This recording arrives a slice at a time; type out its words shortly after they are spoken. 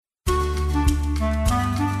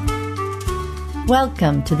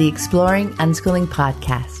Welcome to the Exploring Unschooling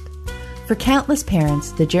podcast. For countless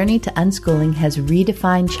parents, the journey to unschooling has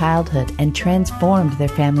redefined childhood and transformed their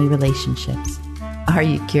family relationships. Are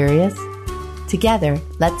you curious? Together,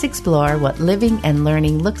 let's explore what living and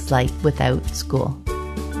learning looks like without school.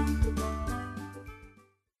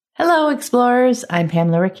 Hello, explorers. I'm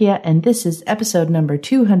Pamela Riccia, and this is episode number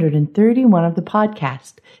 231 of the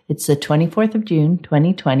podcast. It's the 24th of June,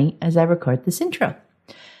 2020, as I record this intro.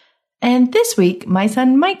 And this week, my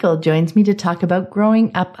son Michael joins me to talk about growing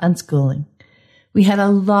up unschooling. We had a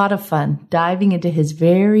lot of fun diving into his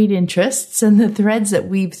varied interests and the threads that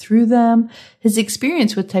weave through them, his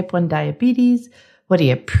experience with type 1 diabetes, what he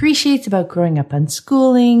appreciates about growing up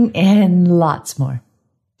unschooling, and lots more.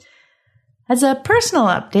 As a personal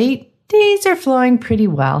update, days are flowing pretty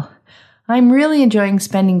well. I'm really enjoying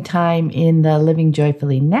spending time in the Living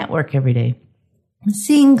Joyfully network every day,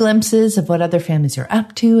 seeing glimpses of what other families are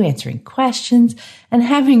up to, answering questions, and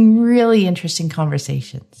having really interesting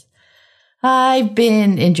conversations. I've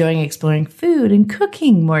been enjoying exploring food and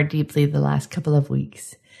cooking more deeply the last couple of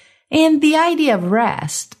weeks. And the idea of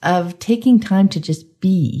rest, of taking time to just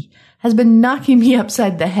be, has been knocking me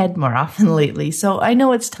upside the head more often lately, so I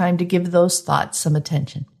know it's time to give those thoughts some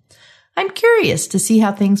attention. I'm curious to see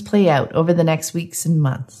how things play out over the next weeks and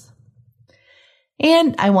months.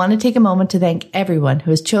 And I want to take a moment to thank everyone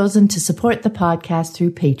who has chosen to support the podcast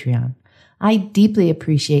through Patreon. I deeply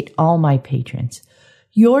appreciate all my patrons.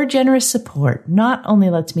 Your generous support not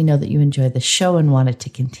only lets me know that you enjoy the show and want it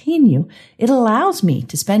to continue, it allows me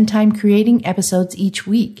to spend time creating episodes each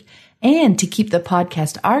week and to keep the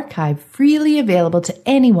podcast archive freely available to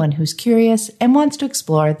anyone who's curious and wants to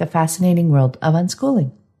explore the fascinating world of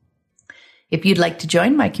unschooling. If you'd like to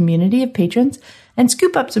join my community of patrons and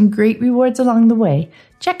scoop up some great rewards along the way,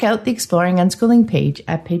 check out the Exploring Unschooling page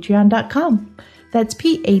at patreon.com. That's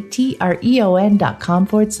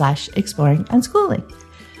patreon.com/exploring unschooling.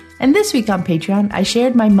 And this week on Patreon, I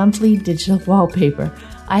shared my monthly digital wallpaper.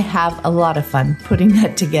 I have a lot of fun putting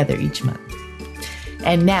that together each month.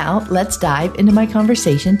 And now let's dive into my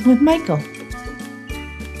conversation with Michael.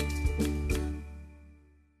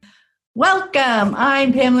 Welcome.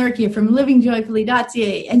 I'm Pamela Riccia from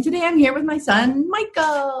livingjoyfully.ca, and today I'm here with my son,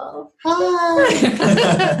 Michael.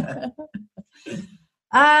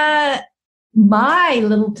 Hi. My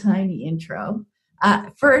little tiny intro.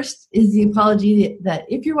 First is the apology that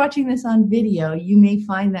if you're watching this on video, you may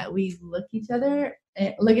find that we look at each other,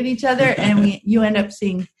 and you end up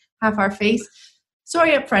seeing half our face.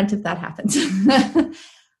 Sorry up front if that happens.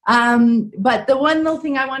 But the one little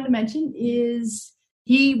thing I wanted to mention is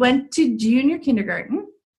he went to junior kindergarten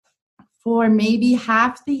for maybe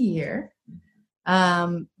half the year.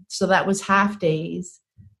 So that was half days,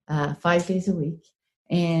 5 days a week.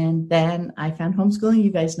 And then I found homeschooling. You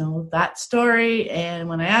guys know that story. And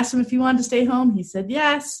when I asked him if he wanted to stay home, he said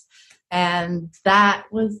yes. And that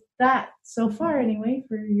was that so far anyway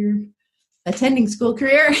for your attending school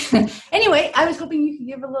career. Anyway, I was hoping you could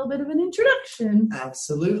give a little bit of an introduction.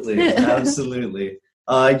 Absolutely.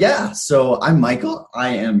 So I'm Michael. I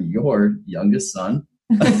am your youngest son.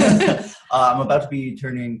 I'm about to be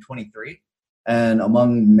turning 23. And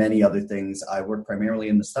among many other things, I work primarily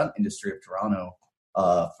in the stunt industry of Toronto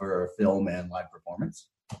for film and live performance.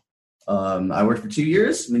 I worked for 2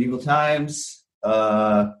 years, medieval times,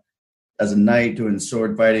 as a knight doing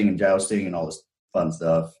sword fighting and jousting and all this fun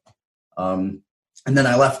stuff. And then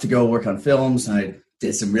I left to go work on films, and I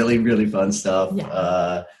did some really, really fun stuff.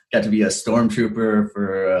 Yeah. Got to be a stormtrooper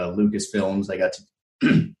for Lucasfilms. I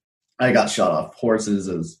got shot off horses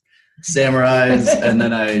as samurais, and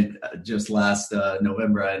then I just last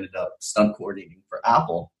November I ended up stunt coordinating for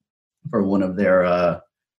Apple for one of their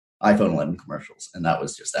iPhone 11 commercials, and that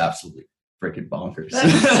was just absolutely freaking bonkers.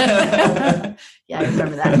 Yeah, I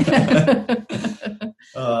remember that.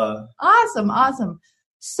 Awesome.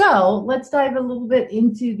 So let's dive a little bit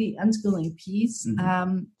into the unschooling piece.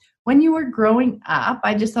 Mm-hmm. When you were growing up,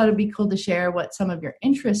 I just thought it'd be cool to share what some of your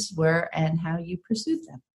interests were and how you pursued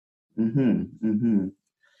them.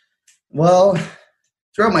 Well,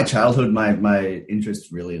 throughout my childhood, my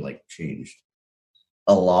interests really changed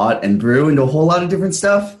a lot and grew into a whole lot of different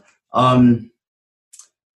stuff.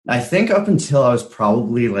 I think up until I was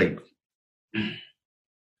probably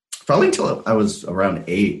until I was around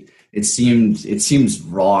 8. It seems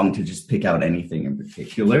wrong to just pick out anything in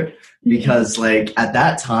particular because at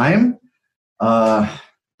that time I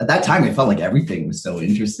felt like everything was so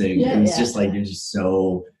interesting. It was just you're just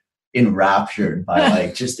so enraptured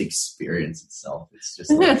by just experience itself. It's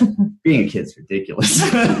just being a kid's ridiculous.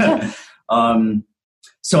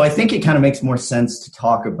 So I think it kind of makes more sense to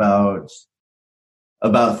talk about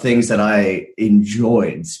about things that I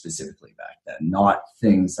enjoyed specifically back then, not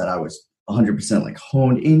things that I was 100% like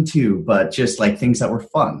honed into, but just like things that were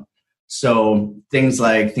fun. So things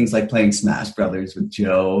like playing Smash Brothers with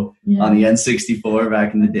Joe on the N64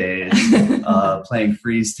 back in the days, playing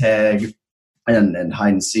freeze tag and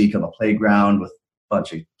hide and seek on the playground with a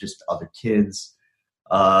bunch of just other kids,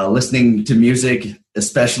 listening to music,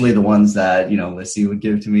 especially the ones that, Lissy would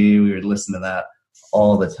give to me. We would listen to that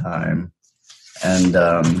all the time. And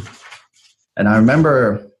I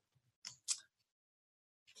remember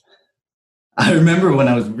when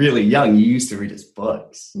I was really young, you used to read us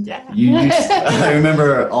books. Yeah. I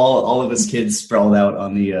remember all of us kids sprawled out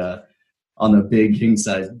on the big king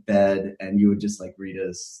size bed, and you would just like read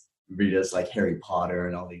us like Harry Potter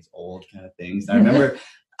and all these old kind of things. And I remember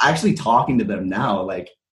actually talking to them now, like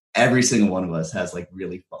every single one of us has like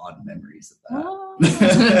really fond memories of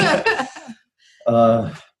that.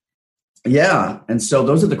 Oh. Yeah. And so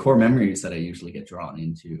those are the core memories that I usually get drawn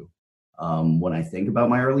into when I think about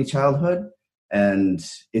my early childhood. And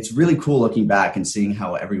it's really cool looking back and seeing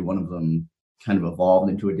how every one of them kind of evolved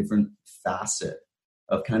into a different facet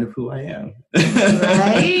of kind of who I am.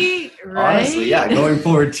 Right. Honestly, yeah. Going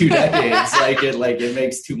forward 2 decades, it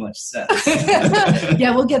makes too much sense.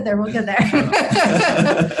 Yeah, we'll get there.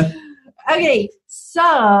 Okay,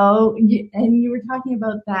 so you were talking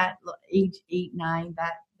about that age 8, 9,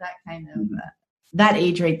 that kind of that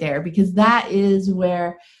age right there, because that is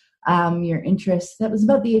where your interest, that was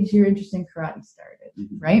about the age your interest in karate started,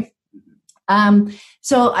 right?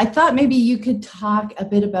 So I thought maybe you could talk a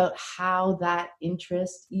bit about how that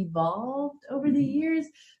interest evolved over the years,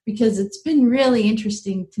 because it's been really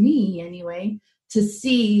interesting to me anyway, to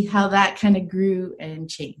see how that kind of grew and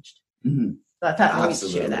changed. Mm-hmm. So I thought maybe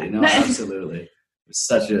share that. No, absolutely. It was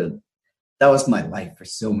that was my life for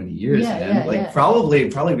so many years, man. Probably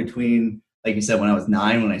between, like you said, when I was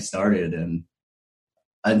 9, when I started, and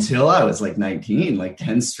until I was like 19, like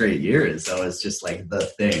 10 straight years, I was just like the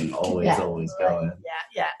thing, always going.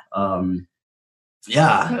 Yeah.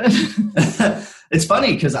 It's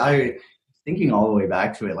funny because thinking all the way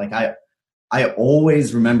back to it, like I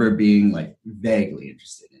always remember being like vaguely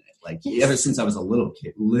interested in it. Like ever since I was a little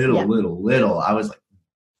kid, little, I was like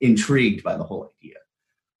intrigued by the whole idea.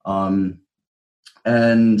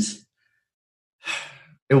 And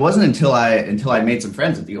it wasn't until I made some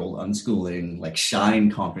friends at the old unschooling, like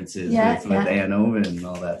Shine conferences with Ann Owen and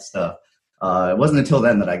all that stuff. It wasn't until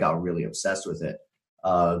then that I got really obsessed with it,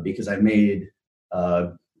 because I made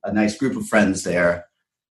a nice group of friends there.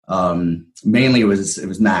 Mainly it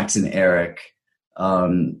was Max and Eric,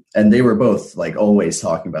 and they were both like always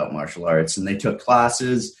talking about martial arts, and they took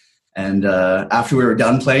classes. And after we were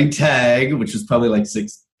done playing tag, which was probably like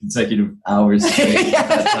 6 consecutive hours straight at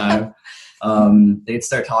that time, they'd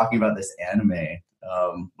start talking about this anime,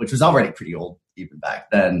 which was already pretty old even back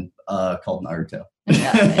then, called Naruto.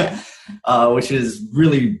 Which is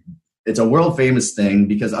really, it's a world famous thing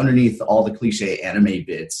because underneath all the cliche anime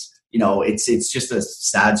bits, it's just a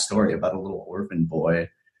sad story about a little orphan boy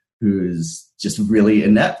who's just really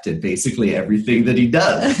inept at basically everything that he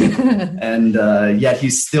does. And yet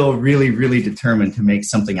he's still really, really determined to make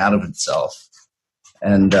something out of himself.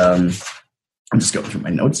 And I'm just going through my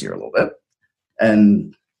notes here a little bit.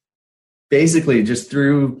 And basically just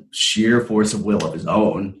through sheer force of will of his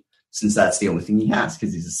own, since that's the only thing he has,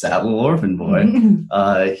 because he's a sad little orphan boy,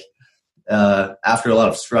 after a lot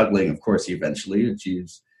of struggling, of course, he eventually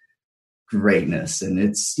achieves greatness. And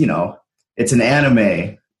it's an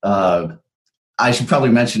anime. I should probably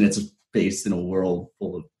mention it's based in a world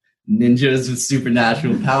full of ninjas with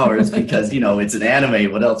supernatural powers because, it's an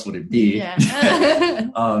anime. What else would it be? Yeah.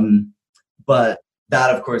 But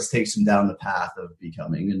that, of course, takes him down the path of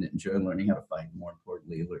becoming a ninja and learning how to fight, and more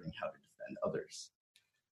importantly, learning how to defend others.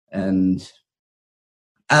 And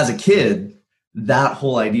as a kid, that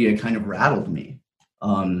whole idea kind of rattled me,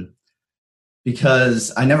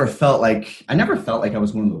 because I never felt like I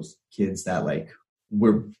was one of those kids that like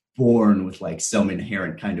were born with like some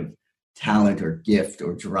inherent kind of talent or gift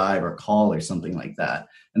or drive or call or something like that.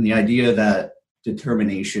 And the idea that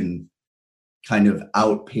determination kind of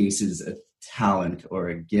outpaces a talent or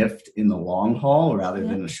a gift in the long haul rather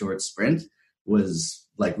than a short sprint was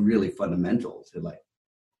like really fundamental to like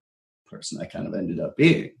the person I kind of ended up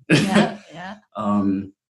being.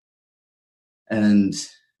 And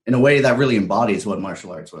in a way that really embodies what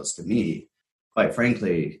martial arts was to me. Quite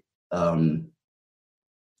frankly,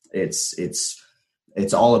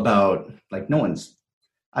 it's all about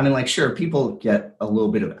like sure, people get a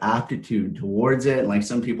little bit of aptitude towards it, and like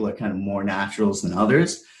some people are kind of more naturals than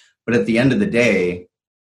others, but at the end of the day,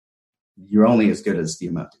 you're only as good as the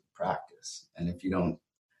amount of practice. And if you don't,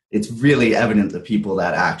 it's really evident the people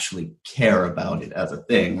that actually care about it as a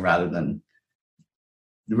thing rather than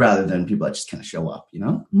people that just kind of show up,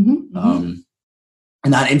 and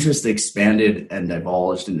that interest expanded and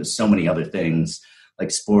divulged into so many other things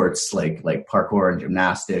like sports, like parkour and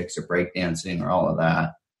gymnastics or breakdancing or all of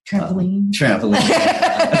that. Trampoline.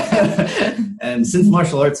 And since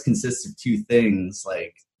martial arts consists of two things,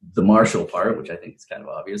 like the martial part, which I think is kind of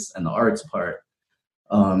obvious, and the arts part,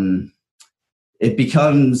 the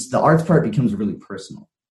arts part becomes really personal.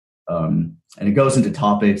 And it goes into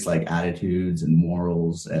topics like attitudes and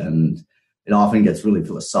morals, and it often gets really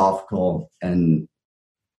philosophical, and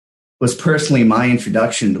was personally my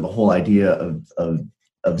introduction to the whole idea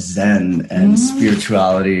of Zen and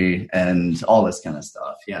spirituality and all this kind of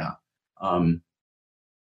stuff. Yeah.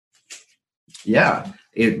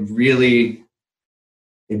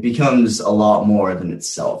 It becomes a lot more than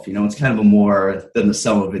itself. It's kind of a more than the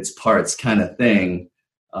sum of its parts kind of thing.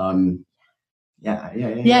 Yeah,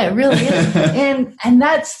 it really is. And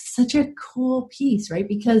that's such a cool piece, right?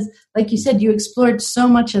 Because like you said, you explored so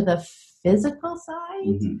much of the physical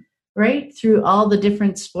side, right? Through all the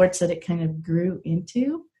different sports that it kind of grew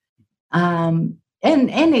into. And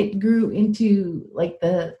it grew into like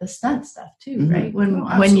the stunt stuff too, right?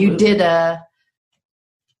 When you did a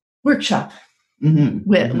workshop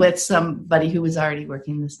with somebody who was already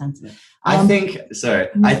working the stunts. I think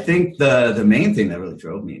the main thing that really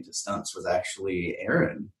drove me into stunts was actually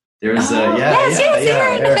Aaron. Aaron.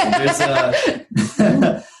 There's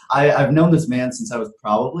I've known this man since I was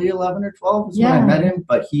probably 11 or 12 is when I met him,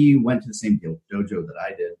 but he went to the same dojo that I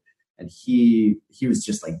did. And he was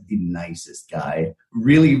just like the nicest guy,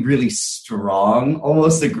 really, really strong,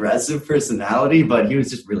 almost aggressive personality, but he was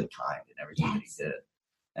just really kind in everything that he did.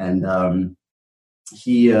 And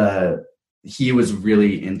he was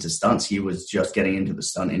really into stunts. He was just getting into the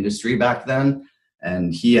stunt industry back then.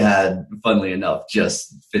 And he had, funnily enough,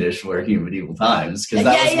 just finished working in Medieval Times, because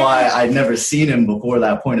that was why I'd never seen him before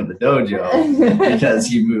that point of the dojo, because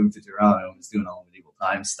he moved to Toronto and was doing all the Medieval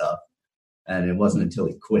Times stuff. And it wasn't until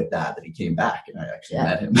he quit that he came back and I actually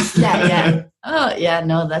met him. Oh, yeah,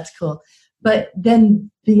 no, that's cool. But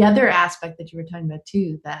then the other aspect that you were talking about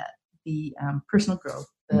too, that the personal growth,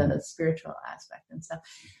 the spiritual aspect and stuff.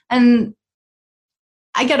 And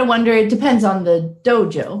I got to wonder, it depends on the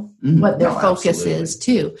dojo, what their focus is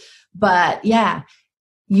too. But yeah,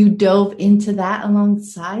 you dove into that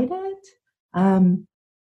alongside it.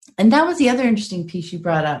 And that was the other interesting piece you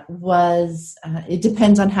brought up was it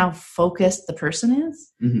depends on how focused the person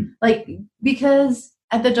is. Like, because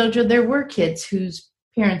at the dojo, there were kids whose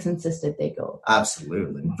parents insisted they go.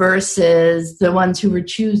 Absolutely. Versus the ones who were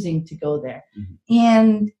choosing to go there.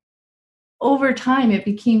 And over time, it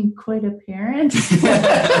became quite apparent.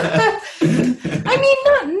 I mean,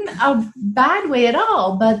 not in a bad way at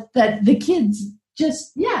all, but that the kids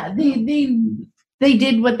just, they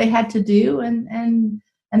did what they had to do, and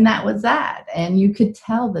that was that. And you could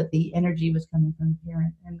tell that the energy was coming from the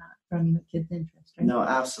parent and not from the kid's interest. Right? No,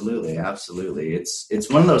 absolutely. It's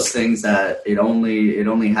one of those things that it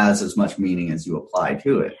only has as much meaning as you apply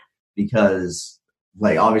to it, because,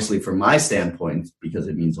 like, obviously from my standpoint, because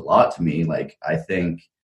it means a lot to me, like, I think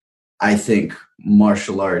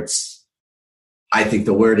martial arts, I think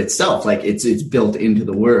the word itself, like, it's built into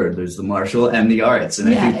the word. There's the martial and the arts. And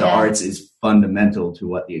I think the arts is fundamental to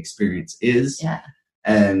what the experience is. Yeah.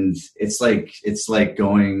 And it's like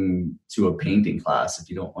going to a painting class. If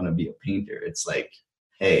you don't want to be a painter, it's like,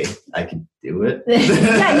 hey, I can do it.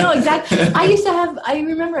 Yeah, no, exactly. I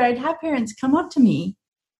remember I'd have parents come up to me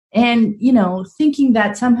and, thinking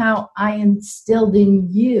that somehow I instilled in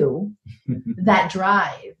you that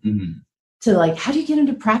drive to, like, how do you get him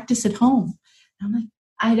to practice at home? And I'm like,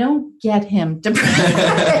 I don't get him to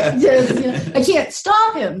practice. I can't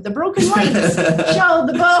stop him. The broken lights show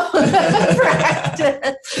the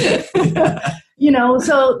practice.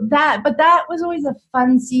 But that was always a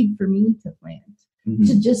fun seed for me to plant.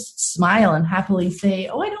 To just smile and happily say,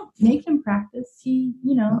 oh, I don't make him practice. He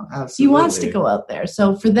wants to go out there.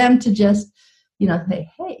 So for them to just,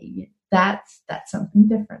 say, hey, that's something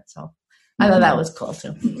different. So I thought that was cool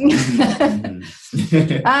too.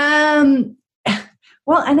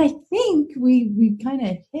 Well, and I think we kind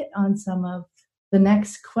of hit on some of the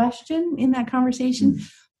next question in that conversation,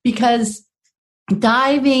 because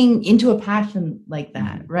diving into a passion like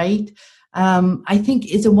that, right? I think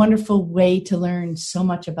is a wonderful way to learn so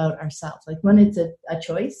much about ourselves. Like when it's a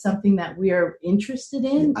choice, something that we are interested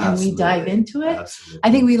in, and we dive into it. Absolutely.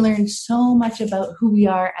 I think we learn so much about who we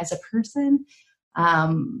are as a person,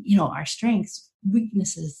 our strengths,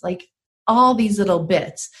 weaknesses, like all these little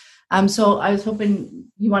bits. So I was hoping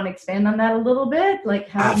you want to expand on that a little bit, like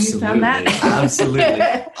how you found that. Absolutely.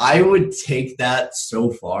 I would take that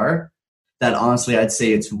so far that honestly, I'd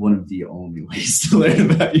say it's one of the only ways to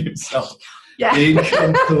learn about yourself. Yeah. Being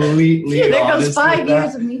completely there honest goes 5 with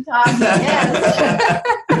years that. of me talking.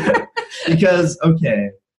 Yes. Because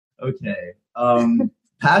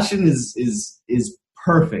passion is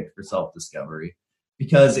perfect for self-discovery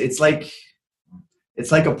because it's like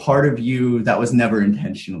a part of you that was never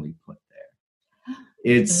intentionally put there.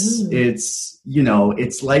 It's you know,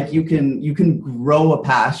 it's like you can grow a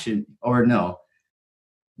passion, or no,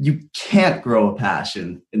 you can't grow a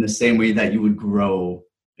passion in the same way that you would grow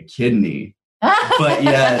a kidney, but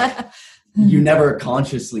yet you never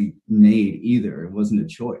consciously made either. It wasn't a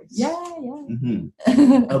choice. Yeah.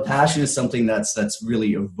 Mm-hmm. A passion is something that's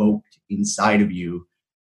really evoked inside of you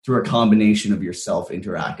through a combination of yourself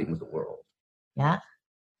interacting with the world. Yeah.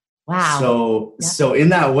 Wow. So in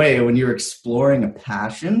that way, when you're exploring a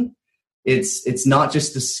passion, it's not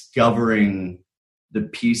just discovering the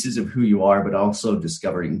pieces of who you are, but also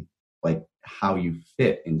discovering like how you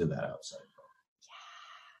fit into that outside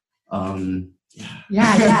world.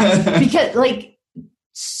 Yeah. Because like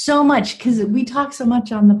so much, because we talk so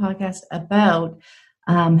much on the podcast about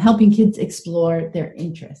helping kids explore their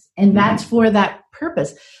interests, and that's for that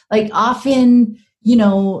purpose. Like often, you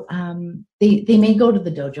know, they may go to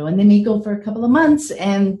the dojo and they may go for a couple of months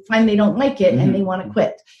and find they don't like it and they want to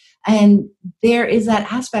quit. And there is that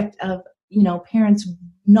aspect of, you know, parents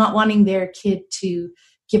not wanting their kid to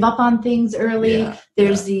give up on things early.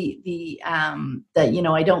 There's the you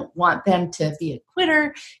know, I don't want them to be a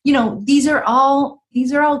quitter. You know, these are all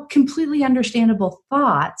completely understandable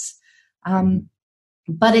thoughts.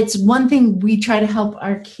 But it's one thing we try to help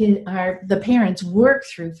the parents work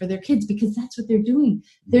through for their kids, because that's what they're doing.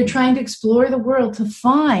 They're trying to explore the world to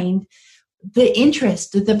find the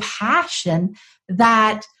interest, the passion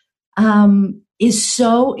that is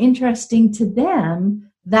so interesting to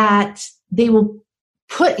them that they will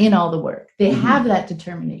put in all the work. They have that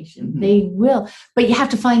determination. They will, but you have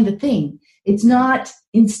to find the thing. It's not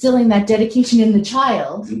instilling that dedication in the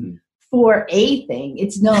child for a thing.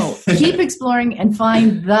 It's no, keep exploring and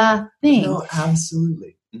find the thing. No,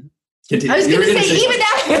 absolutely. I was going to say even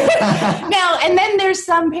now. Now, and then there's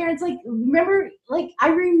some parents I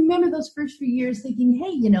remember those first few years thinking,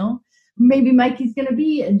 hey, you know, maybe Mikey's going to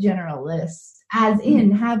be a generalist,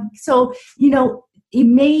 you know, it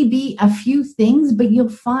may be a few things, but you'll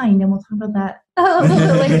find, and we'll talk about that a little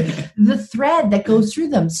bit later, the thread that goes through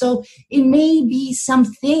them. So it may be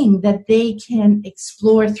something that they can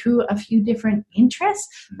explore through a few different interests,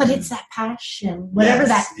 but it's that passion, whatever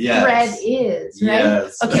that thread is, right?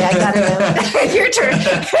 Yes. Okay, I got it. Your turn.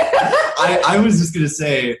 I was just going to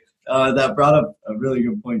say that brought up a really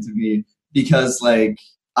good point to me, because like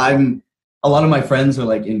a lot of my friends are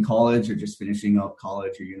like in college or just finishing up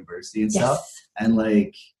college or university and stuff. And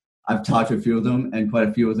like, I've talked to a few of them, and quite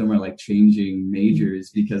a few of them are like changing majors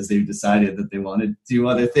because they've decided that they want to do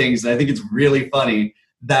other things. And I think it's really funny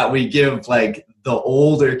that we give like the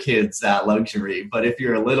older kids that luxury. But if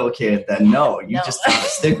you're a little kid, then no, you just gotta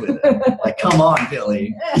stick with it. Like, come on,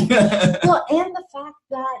 Billy. Well, and the fact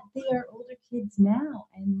that they are older kids now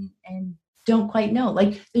and don't quite know.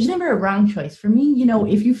 Like, there's never a wrong choice. For me, you know,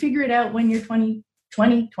 if you figure it out when you're 20,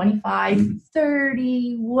 25,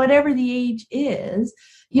 30, whatever the age is,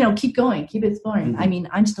 you know, keep going, keep exploring. I mean,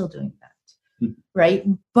 I'm still doing that, right?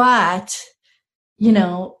 But, you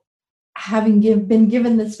know, having been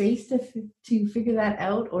given the space to figure that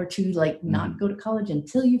out, or to like not go to college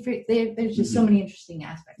until you figure, there's just so many interesting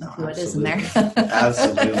aspects to it, isn't there?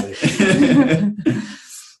 Absolutely.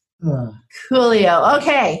 Coolio.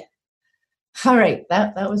 Okay. All right,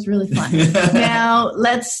 that was really fun. Now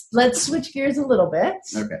let's switch gears a little bit.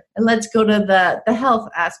 Okay. And let's go to the health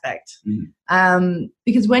aspect.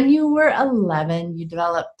 Because when you were 11, you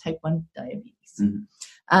developed type 1 diabetes.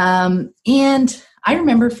 And I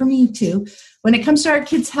remember for me too, when it comes to our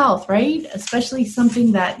kids' health, right? Especially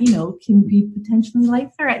something that, you know, can be potentially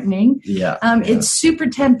life-threatening. It's super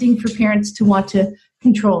tempting for parents to want to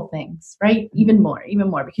control things, right? Even more,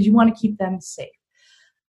 because you want to keep them safe.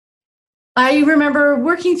 I remember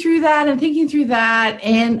working through that and thinking through that,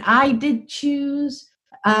 and I did choose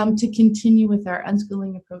to continue with our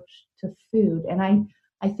unschooling approach to food. And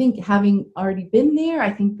I think having already been there,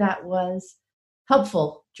 I think that was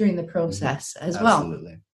helpful during the process as well.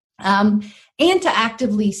 And to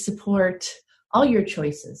actively support all your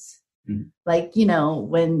choices. Like, you know,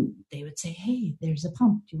 when they would say, hey, there's a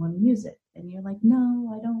pump, do you want to use it? And you're like,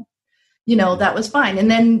 no, I don't. You know, that was fine.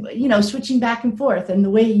 And then, you know, switching back and forth and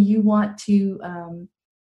the way you want to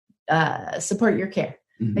support your care.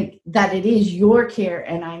 like that it is your care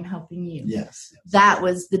and I'm helping you. Yes. That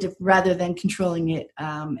was rather than controlling it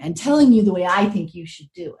and telling you the way I think you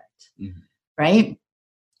should do it. Mm-hmm. Right.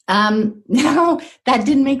 Now that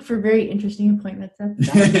didn't make for very interesting appointments at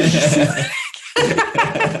the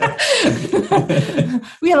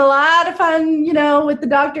we had a lot of fun, with the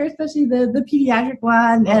doctor, especially the pediatric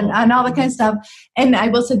one and all that kind of stuff. And I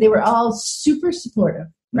will say they were all super supportive,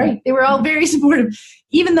 right? They were all very supportive,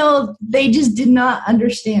 even though they just did not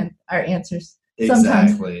understand our answers.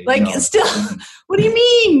 Sometimes. Exactly. Still, what do you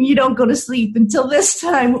mean you don't go to sleep until this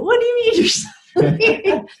time? What do you mean you're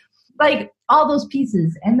sleeping? Like all those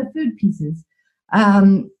pieces and the food pieces.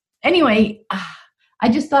 Anyway, I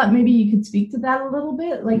just thought maybe you could speak to that a little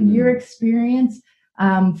bit, like your experience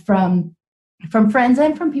from friends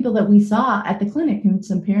and from people that we saw at the clinic and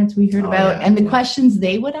some parents we heard about and the questions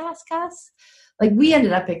they would ask us. Like we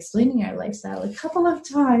ended up explaining our lifestyle a couple of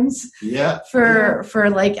times for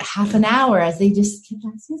like half an hour as they just kept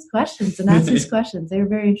asking us questions and asking us questions. They were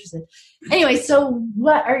very interested. Anyway, so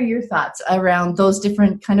what are your thoughts around those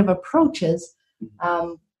different kind of approaches,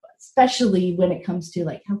 especially when it comes to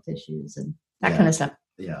like health issues and that kind of stuff?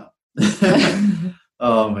 Yeah.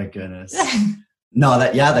 Oh my goodness. No,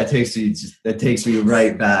 that takes me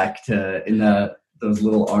right back to those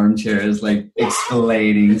little armchairs, like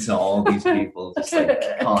explaining to all these people, just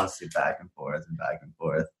like constant back and forth.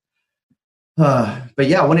 But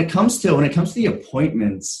yeah, when it comes to the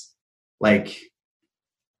appointments, like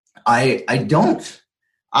I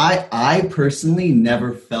personally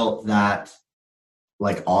never felt that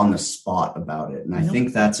like on the spot about it. And I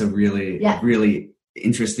think that's a really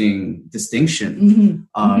interesting distinction.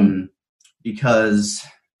 Because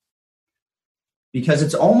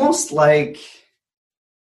it's almost like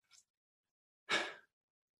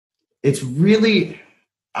it's really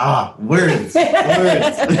words.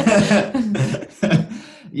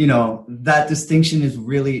 That distinction is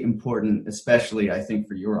really important, especially I think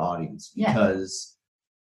for your audience,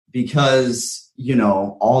 because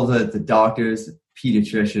all the doctors, the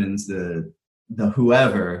pediatricians, the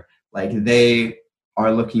whoever, like they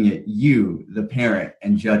are looking at you, the parent,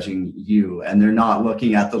 and judging you, and they're not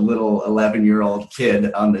looking at the little 11-year-old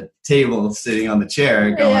kid on the table sitting on the chair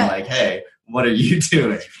going like, hey, what are you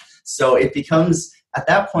doing? So it becomes, at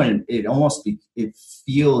that point, you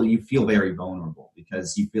feel very vulnerable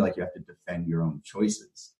because you feel like you have to defend your own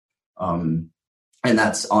choices. And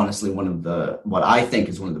that's honestly what I think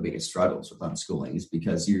is one of the biggest struggles with unschooling, is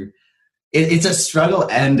because it's a struggle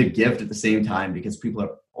and a gift at the same time, because people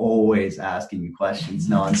are always asking you questions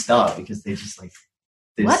nonstop because they just like,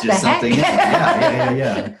 there's what just something.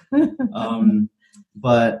 Yeah.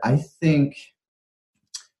 But I think,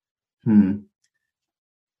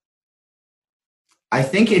 I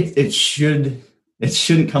think it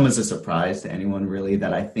shouldn't come as a surprise to anyone, really,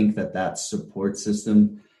 that I think that support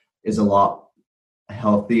system is a lot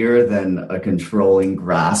healthier than a controlling,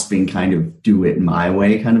 grasping kind of do it my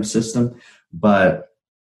way kind of system. But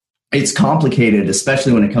it's complicated,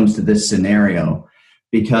 especially when it comes to this scenario,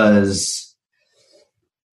 because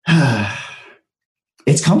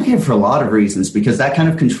it's complicated for a lot of reasons, because that kind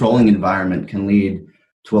of controlling environment can lead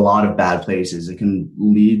to a lot of bad places. It can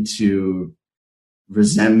lead to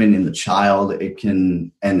resentment in the child. It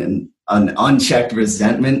can, and an unchecked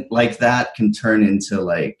resentment like that can turn into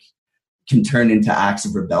acts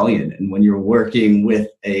of rebellion. And when you're working with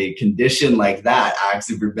a condition like that, acts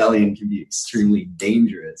of rebellion can be extremely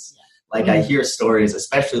dangerous. Like I hear stories,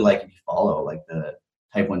 especially like if you follow like the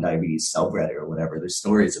type 1 diabetes subreddit or whatever, there's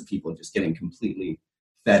stories of people just getting completely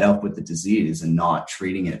fed up with the disease and not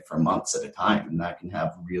treating it for months at a time. And that can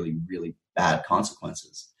have really, really bad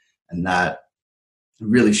consequences. And that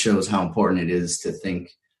really shows how important it is to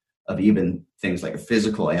think of even things like a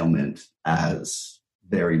physical ailment as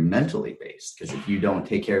very mentally based. Because if you don't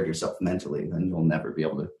take care of yourself mentally, then you'll never be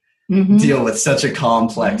able to deal with such a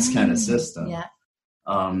complex kind of system. Yeah.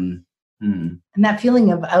 And that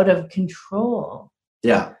feeling of out of control.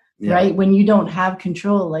 Yeah. Right? When you don't have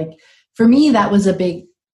control. Like for me, that was a big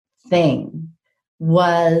thing,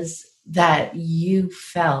 was that you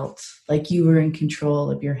felt like you were in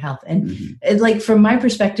control of your health. And it, like from my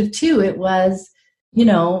perspective too, it was,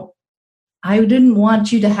 I didn't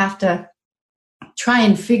want you to have to try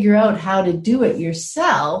and figure out how to do it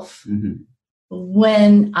yourself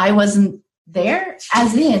when I wasn't there.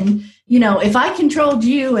 As in, if I controlled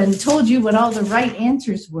you and told you what all the right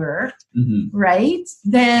answers were, right,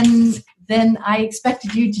 then I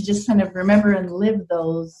expected you to just kind of remember and live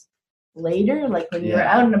those later, like when you were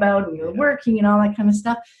out and about and you were working and all that kind of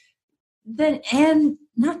stuff. Then, and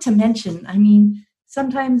not to mention, I mean,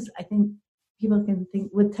 sometimes I think people can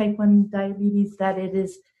think with type 1 diabetes that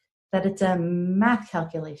it's a math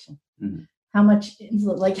calculation. Mm-hmm. How much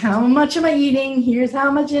insulin, like how much am I eating? Here's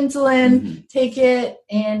how much insulin, take it,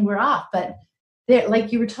 and we're off. But there,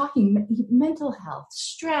 like you were talking, mental health,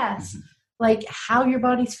 stress, like how your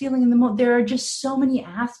body's feeling in the moment. There are just so many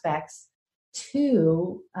aspects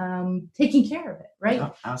to taking care of it,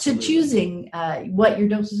 right? Oh, to choosing what your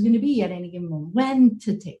dose is going to be at any given moment, when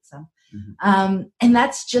to take some. And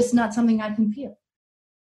that's just not something I can feel,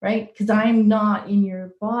 right? Because I'm not in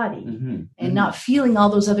your body and not feeling all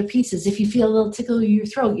those other pieces. If you feel a little tickle in your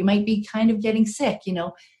throat, you might be kind of getting sick.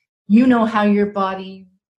 You know how your body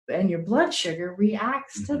and your blood sugar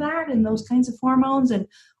reacts to that and those kinds of hormones and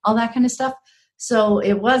all that kind of stuff. So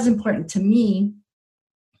it was important to me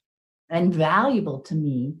and valuable to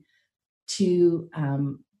me to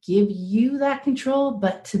give you that control,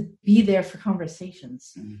 but to be there for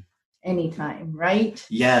conversations anytime, right?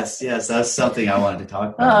 Yes, that's something I wanted to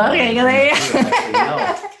talk about. Oh, okay.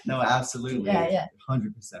 No, absolutely. Yeah.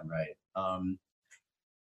 100% right.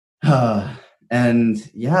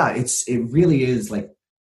 And yeah, it really is like,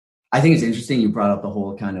 I think it's interesting you brought up the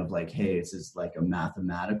whole kind of like, hey, this is like a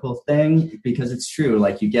mathematical thing, because it's true.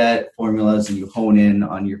 Like you get formulas and you hone in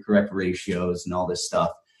on your correct ratios and all this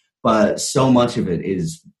stuff. But so much of it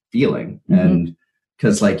is feeling. And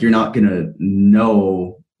because like you're not going to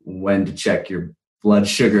know when to check your blood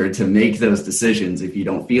sugar to make those decisions if you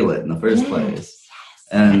don't feel it in the first place.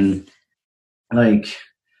 And like,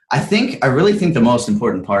 I really think the most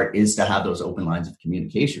important part is to have those open lines of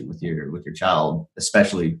communication with your child,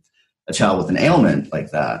 especially a child with an ailment like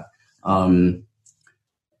that. And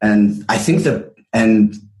I think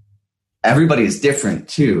and everybody is different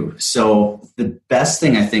too. So the best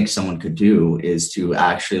thing I think someone could do is to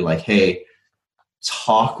actually like, hey,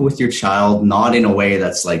 talk with your child, not in a way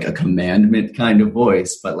that's like a commandment kind of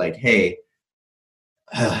voice, but like, hey,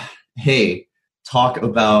 talk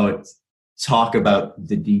about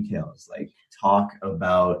the details, like talk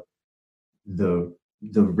about the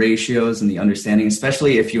ratios and the understanding,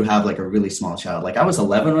 especially if you have like a really small child. Like I was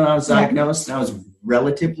 11 when I was diagnosed and I was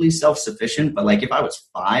relatively self-sufficient, but like if I was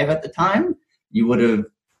 5 at the time, you would have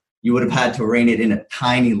had to rein it in a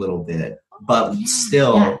tiny little bit, but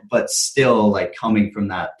still like coming from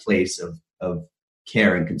that place of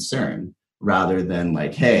care and concern rather than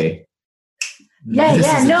like, hey,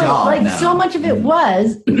 so much of it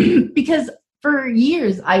was because for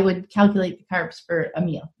years I would calculate the carbs for a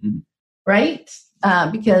meal, right?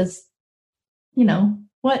 Because,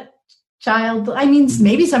 what child,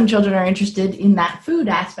 maybe some children are interested in that food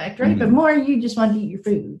aspect, right? But more you just want to eat your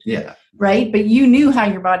food. Yeah. Right. But you knew how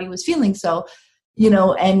your body was feeling. So,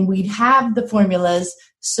 and we'd have the formulas.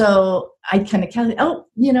 So I'd kind of calculate,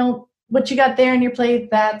 what you got there on your plate,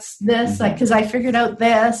 that's this, like, because I figured out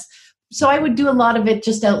this. So I would do a lot of it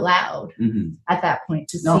just out loud at that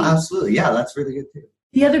point. Absolutely. Yeah, that's really good too.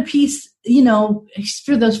 The other piece,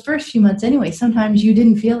 for those first few months anyway, sometimes you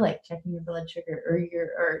didn't feel like checking your blood sugar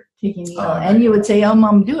or taking the and you would say, "Oh,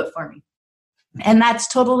 Mom, do it for me," and that's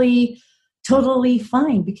totally, totally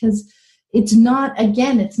fine because it's not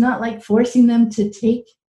like forcing them to take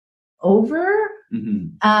over.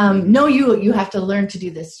 No, you have to learn to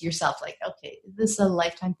do this yourself. Like, okay, this is a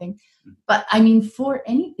lifetime thing, but for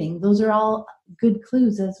anything, those are all good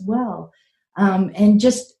clues as well, and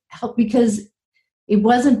just help because it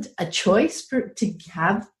wasn't a choice to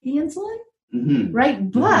have the insulin, right?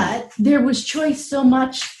 But there was choice so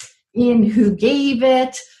much in who gave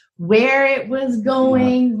it, where it was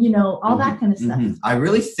going, all that kind of stuff.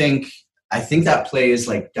 I think that plays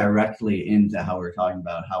like directly into how we're talking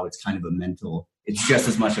about how it's kind of it's just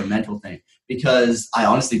as much a mental thing, because I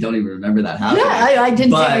honestly don't even remember that happening. Yeah, I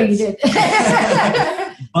didn't say you did.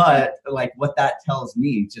 But like what that tells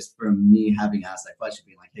me, just from me having asked that question,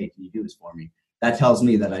 being like, hey, can you do this for me? That tells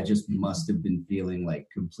me that I just must have been feeling like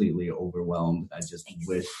completely overwhelmed. I just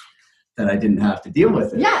wish that I didn't have to deal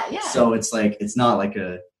with it. Yeah. So it's like, it's not like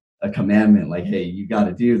a commandment, like, hey, you got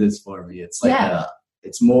to do this for me. It's like,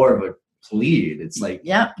 it's more of a plead. It's like,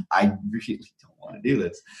 I really don't want to do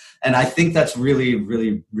this. And I think that's really,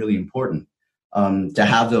 really, really important to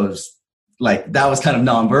have those, like, that was kind of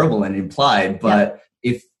nonverbal and implied, but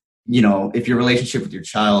if your relationship with your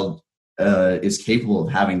child is capable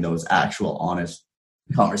of having those actual honest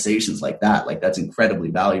conversations like that, like that's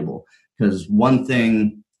incredibly valuable. Because one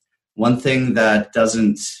thing that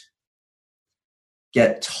doesn't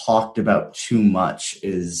get talked about too much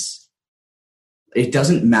is it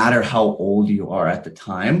doesn't matter how old you are at the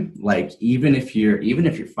time. Like even if you're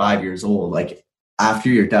 5 years old, like after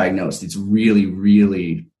you're diagnosed, it's really,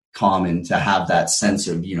 really common to have that sense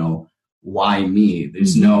of, why me?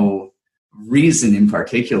 There's no reason in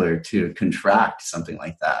particular to contract something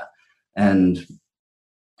like that. And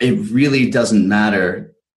it really doesn't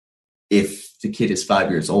matter if the kid is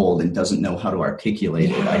 5 years old and doesn't know how to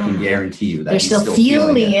articulate it. I can guarantee you that they're still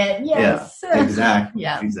feeling it. Yes. Yeah, exactly.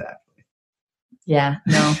 Yeah. Exactly. Yeah,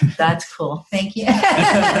 no, that's cool. Thank you.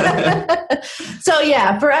 So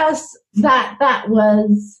yeah, for us, that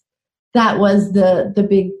was the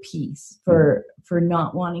big piece for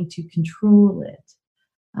not wanting to control it.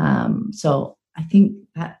 So I think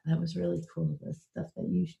that was really cool, the stuff that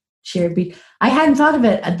you shared. I hadn't thought of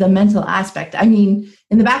it, the mental aspect. I mean,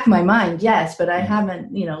 in the back of my mind, yes, but I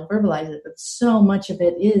haven't, verbalized it. But so much of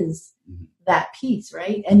it is that piece,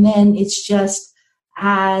 right? And then it's just,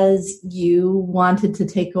 as you wanted to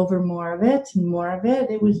take over more of it,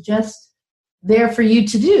 it was just there for you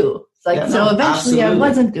to do. So eventually absolutely. I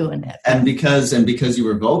wasn't doing it. And because you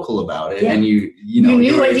were vocal about it, and you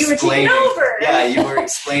knew what you were taking over. Yeah, you were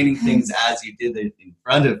explaining things as you did it in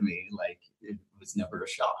front of me. Like, it was never a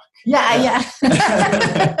shock. Yeah.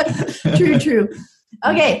 True.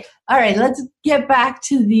 Okay. All right. Let's get back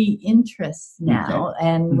to the interests now. Okay.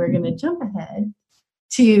 And we're going to jump ahead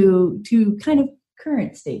to kind of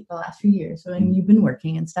current state the last few years. So when you've been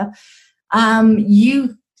working and stuff,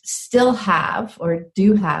 you still have or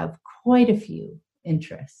do have quite a few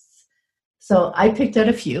interests. So I picked out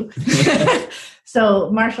a few.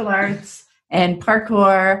 So martial arts and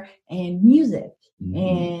parkour and music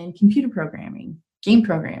and computer programming, game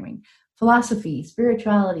programming, philosophy,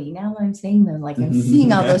 spirituality. Now that I'm saying them, like I'm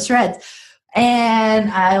seeing all those threads.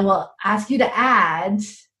 And I will ask you to add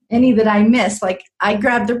any that I missed. Like, I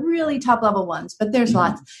grabbed the really top level ones, but there's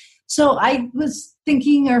lots. So I was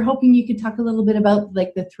thinking or hoping you could talk a little bit about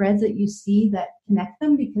like the threads that you see that connect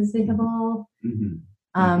them, because they have all,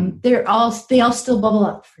 they all still bubble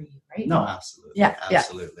up for you, right? No, absolutely. Yeah.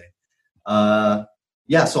 Absolutely. So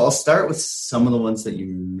I'll start with some of the ones that you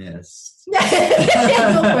missed. Go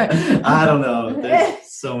for it. I don't know.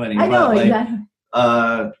 There's so many. I know, exactly.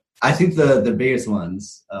 I think the biggest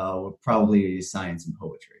ones were probably science and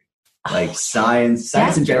poetry. Like science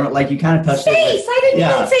in general. Like, you kind of touched space. It. I didn't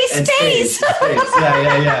even say space.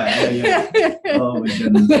 Yeah. Oh my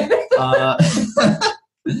goodness.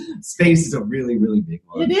 Space is a really, really big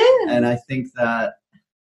one. It is. And I think that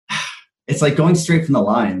it's like going straight from the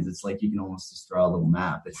lines. It's like you can almost just draw a little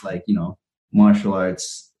map. It's like, martial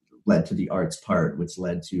arts led to the arts part, which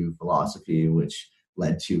led to philosophy, which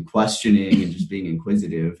led to questioning and just being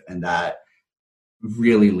inquisitive. And that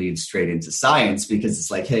really leads straight into science, because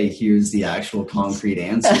it's like, hey, here's the actual concrete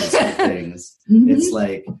answers to things. It's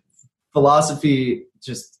like philosophy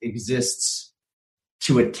just exists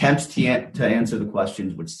to attempt to answer the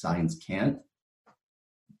questions which science can't.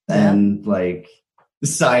 And like, the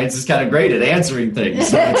science is kind of great at answering things.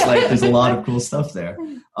 So it's like, there's a lot of cool stuff there.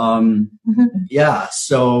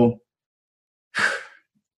 So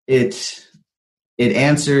it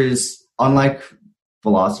answers, unlike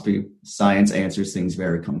philosophy, science answers things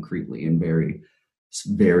very concretely and very,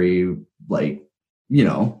 very like,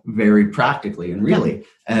 very practically and really.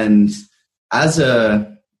 And as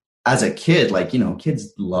a kid, like,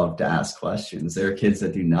 kids love to ask questions. There are kids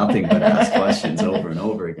that do nothing but ask questions over and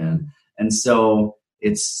over again. And so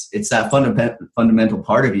it's that fundamental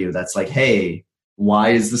part of you that's like, hey, why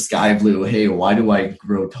is the sky blue? Hey, why do I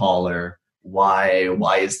grow taller? Why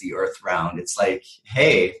is the earth round? It's like,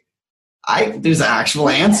 hey, there's an actual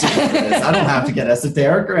answer to this. I don't have to get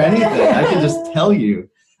esoteric or anything. I can just tell you.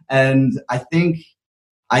 And I think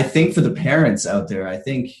for the parents out there, I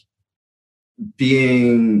think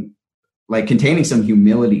being like containing some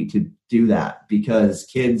humility to do that, because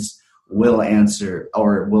kids will answer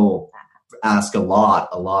or will ask a lot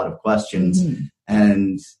of questions.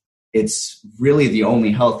 And it's really the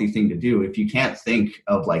only healthy thing to do. If you can't think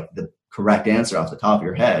of like the correct answer off the top of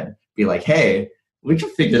your head, be like, hey, we can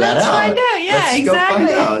figure that out. Let's find out. Yeah, Let's exactly.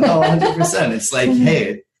 Go find out. No, 100%. It's like,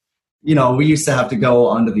 hey, we used to have to go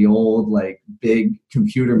onto the old like big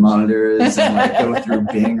computer monitors and like go through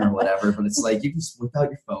Bing or whatever. But it's like, you can just whip out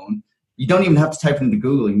your phone. You don't even have to type it into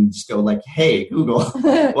Google. You can just go like, hey, Google, is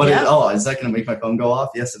that going to make my phone go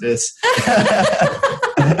off? Yes, it is.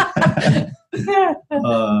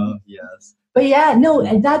 Yes. But yeah,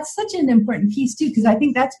 no, that's such an important piece too, because I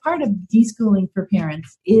think that's part of deschooling for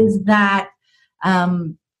parents, is that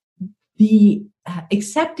the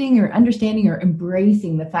accepting or understanding or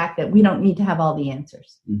embracing the fact that we don't need to have all the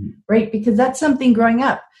answers, right? Because that's something growing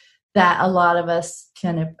up that a lot of us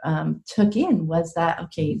kind of took in, was that,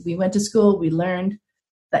 okay, we went to school, we learned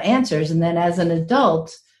the answers, and then as an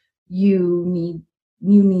adult, you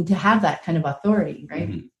need to have that kind of authority,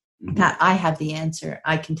 right? That I have the answer,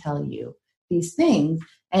 I can tell you these things.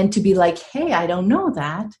 And to be like, hey, I don't know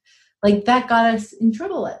that. Like that got us in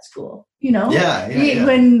trouble at school,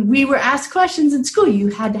 When we were asked questions in school, you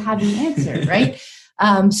had to have the answer, right?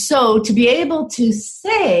 So to be able to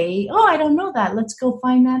say, oh, I don't know that. Let's go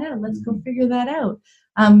find that out. Let's go figure that out.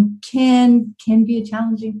 Can be a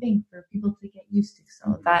challenging thing for people to get used to.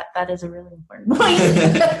 So that is a really important point.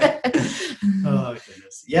 Oh,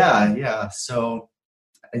 goodness. Yeah. So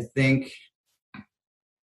I think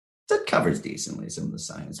that covers decently some of the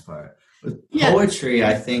science part. With poetry,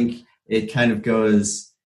 I think it kind of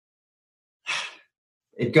goes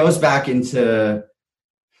back into,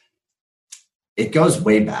 it goes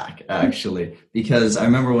way back actually, because I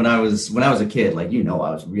remember when I was a kid, like, I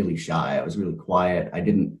was really shy. I was really quiet. I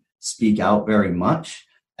didn't speak out very much.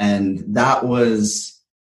 And that was,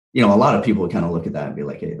 a lot of people would kind of look at that and be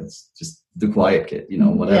like, hey, that's just the quiet kid,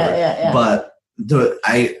 whatever. Yeah. But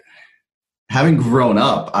having grown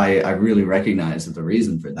up, I really recognized that the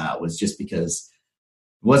reason for that was just because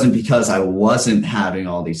it wasn't because I wasn't having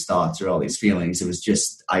all these thoughts or all these feelings. It was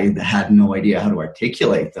just I had no idea how to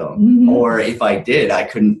articulate them. Mm-hmm. Or if I did, I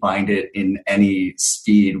couldn't find it in any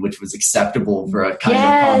speed which was acceptable for a kind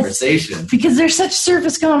of conversation. Because they're such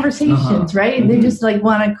surface conversations, right? Mm-hmm. They just like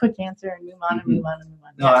want a quick answer and move on and move on and move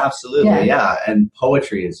on. No, absolutely. Yeah. And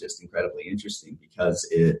poetry is just incredibly interesting because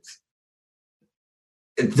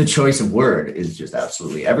the choice of word is just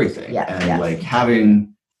absolutely everything. Like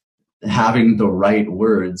having the right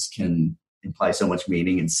words can imply so much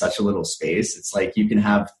meaning in such a little space. It's like you can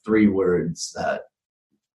have 3 words that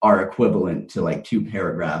are equivalent to like 2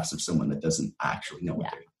 paragraphs of someone that doesn't actually know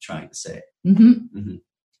what they're trying to say. Mm-hmm. Mm-hmm.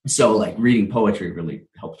 So like reading poetry really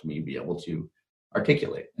helped me be able to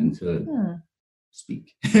articulate and to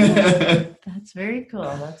speak. That's very cool.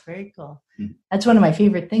 Mm-hmm. That's one of my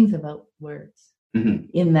favorite things about words. Mm-hmm.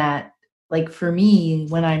 In that, like for me,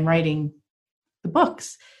 when I'm writing the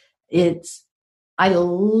books, I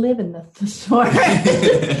live in the story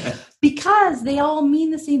because they all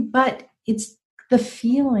mean the same, but it's the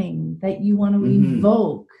feeling that you want to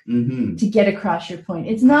evoke to get across your point.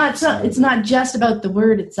 It's not just about the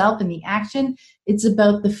word itself and the action. It's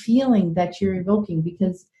about the feeling that you're evoking,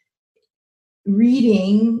 because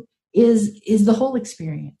reading is the whole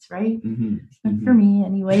experience, right? Mm-hmm. For me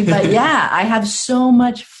anyway. But I have so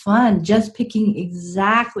much fun just picking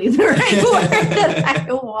exactly the right word that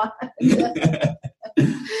I want.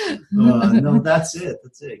 No, that's it.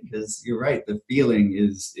 Because you're right. The feeling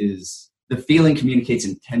the feeling communicates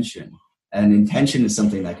intention, and intention is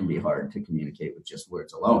something that can be hard to communicate with just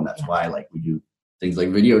words alone. That's why like we do things like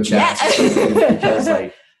video chats, because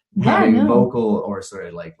like having vocal or sort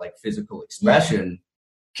of like physical expression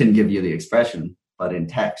can give you the expression, but in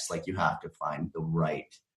text, like you have to find the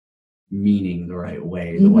right meaning, the right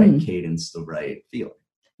way, the right cadence, the right feeling.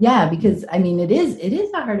 Yeah, because I mean, it is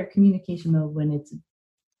a harder communication mode when it's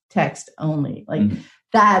text only. Like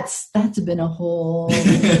that's been a whole,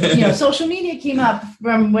 social media came up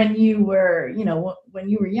from when you were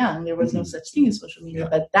young. There was no such thing as social media,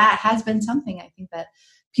 but that has been something I think that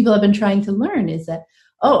people have been trying to learn, is that,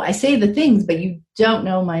 I say the things, but you don't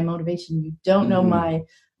know my motivation. You don't know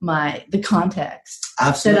the context.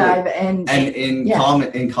 Absolutely. And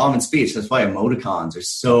in common speech, that's why emoticons are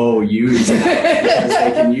so used. Because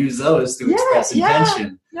they can use those to express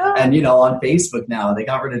intention. Yeah. And on Facebook now, they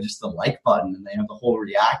got rid of just the like button, and they have the whole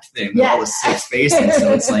react thing with all the 6 faces.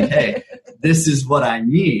 So it's like, hey, this is what I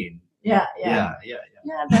mean. Yeah.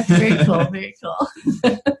 That's very cool. Very cool.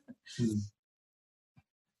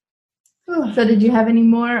 So did you have any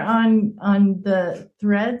more on the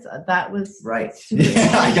threads? That was right.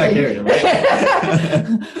 I got carried away.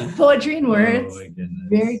 Poetry and words. Oh my goodness.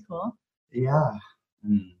 Very cool. Yeah.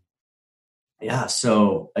 Yeah.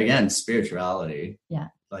 So again, spirituality. Yeah.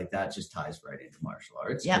 Like that just ties right into martial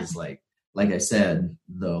arts. Because like I said,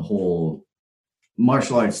 the whole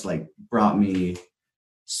martial arts brought me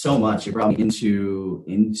so much. It brought me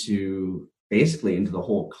into basically into the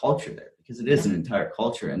whole culture there, because it is an entire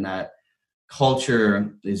culture, and that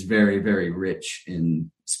culture is very, very rich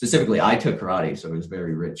in, specifically I took karate, so it was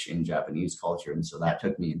very rich in Japanese culture, and so that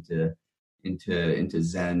took me into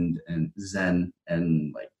Zen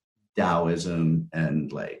and like Taoism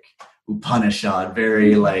and like Upanishad,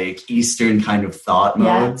 very like Eastern kind of thought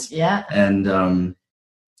modes. And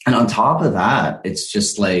on top of that, it's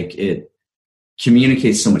just like it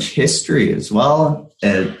communicates so much history as well,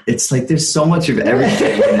 and it's like there's so much of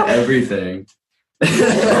everything and everything.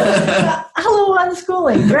 Hello,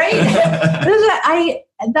 unschooling, right?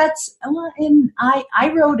 I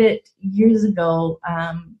wrote it years ago,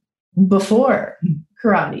 before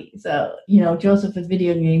karate. So, Joseph with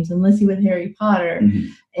video games and Lissy with Harry Potter.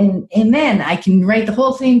 And then I can write the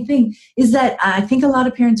whole same thing. Is that I think a lot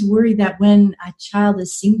of parents worry that when a child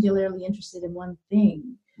is singularly interested in one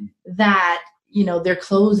thing, that, they're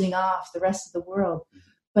closing off the rest of the world.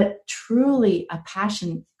 But truly a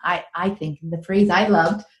passion, I think, and the phrase I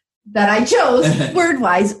loved that I chose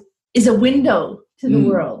word-wise is a window to the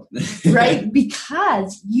world, right?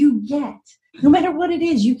 Because you get, no matter what it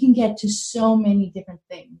is, you can get to so many different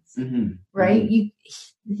things, right?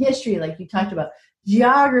 History, like you talked about,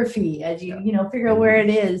 geography, as you figure out where it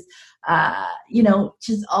is,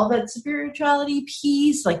 just all that spirituality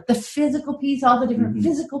piece, like the physical piece, all the different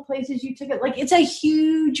physical places you took it. Like it's a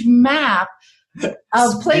huge map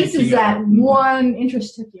of places that one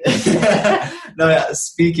interest took you.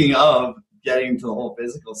 Speaking of getting to the whole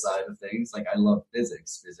physical side of things, like I love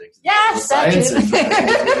physics. Yes, science is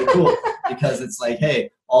really cool because it's like,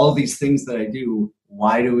 hey, all these things that I do,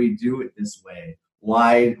 why do we do it this way?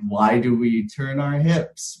 Why do we turn our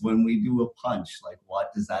hips when we do a punch? Like,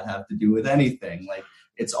 what does that have to do with anything? Like,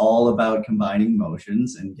 it's all about combining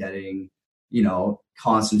motions and getting,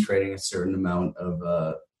 concentrating a certain amount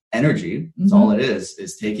of energy. That's all it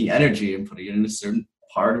is taking energy and putting it in a certain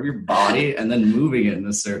part of your body and then moving it in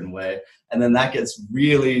a certain way. And then that gets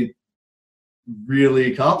really,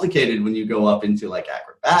 really complicated when you go up into like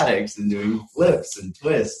acrobatics and doing flips and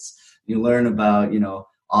twists. You learn about,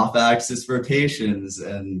 off-axis rotations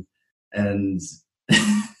and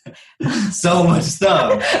so much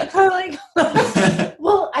stuff.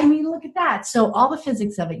 Well, I mean, look at that. So all the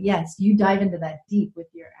physics of it, yes, you dive into that deep with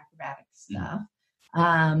your acrobatic stuff.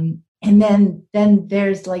 And then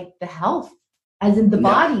there's like the health, as in the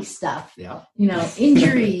body stuff,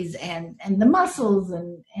 injuries and the muscles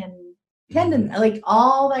and tendon, like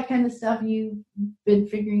all that kind of stuff you've been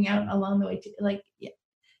figuring out along the way.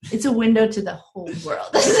 It's a window to the whole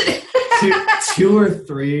world. Two or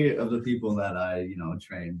three of the people that I,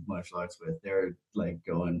 train martial arts with, they're like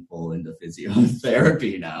going full into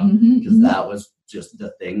physiotherapy now because that was just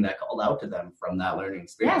the thing that called out to them from that learning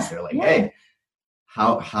experience. They're like, hey,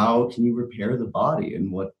 how can you repair the body,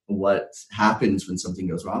 and what happens when something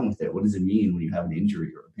goes wrong with it? What does it mean when you have an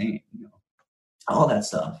injury or a pain? All that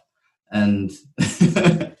stuff. And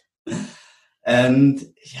and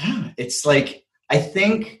yeah, it's like, I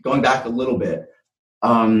think going back a little bit,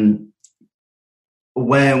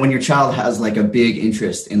 when your child has like a big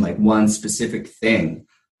interest in like one specific thing,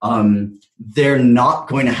 they're not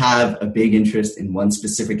going to have a big interest in one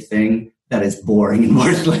specific thing that is boring and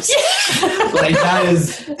worthless. Like that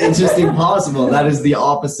is, it's just impossible. That is the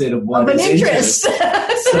opposite of what is interest.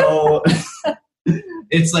 So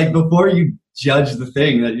it's like, before you judge the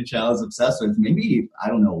thing that your child is obsessed with, maybe, I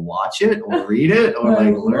don't know, watch it or read it or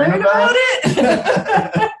like learn about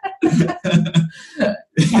it.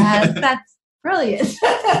 Yeah, that's brilliant.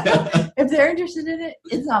 If they're interested in it,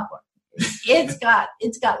 it's not boring. It's got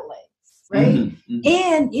legs, right?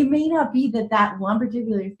 And it may not be that one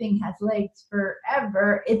particular thing has legs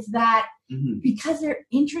forever. It's that because they're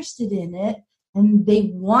interested in it and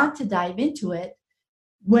they want to dive into it,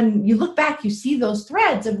 when you look back, you see those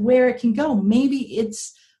threads of where it can go. Maybe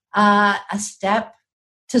it's a step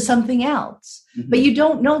to something else, but you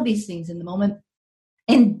don't know these things in the moment,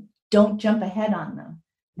 and don't jump ahead on them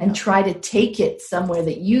and try to take it somewhere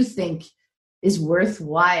that you think is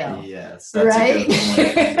worthwhile. Yes, that's right? A good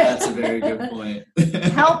point. That's a very good point.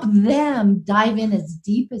 Help them dive in as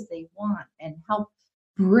deep as they want and help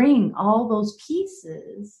bring all those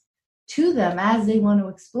pieces to them as they want to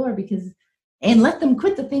explore, and let them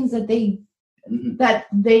quit the things that they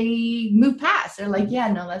move past. They're like, yeah,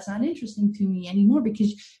 no, that's not interesting to me anymore,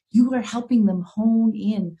 because you are helping them hone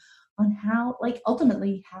in on how, like,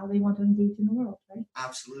 ultimately how they want to engage in the world, right?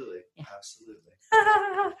 Absolutely. Yeah. Absolutely.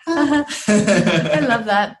 I love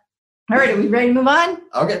that. All right, are we ready to move on?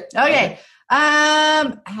 Okay.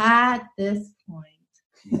 At this point,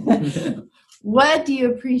 what do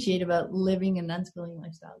you appreciate about living an unschooling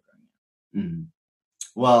lifestyle growing up?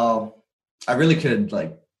 Well, I really could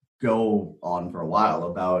go on for a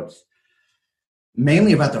while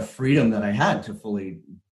mainly about the freedom that I had to fully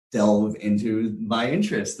delve into my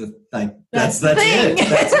interest. That's it. That's it.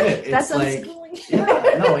 It's that's like,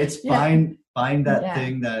 unschooling. Find that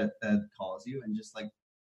thing that calls you and just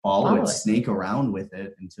follow it, snake around with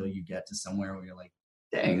it until you get to somewhere where you're like,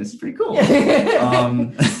 dang, this is pretty cool.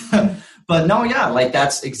 But no,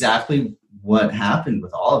 that's exactly what happened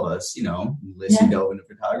with all of us. Lissy dove into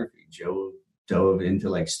photography, Joe dove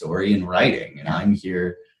into story and writing, and I'm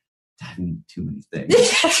here diving too many things.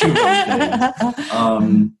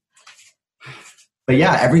 But but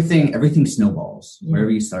yeah, everything snowballs. Wherever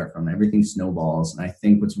you start from, everything snowballs. And I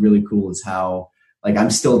think what's really cool is how, like, I'm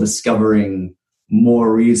still discovering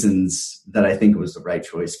more reasons that I think it was the right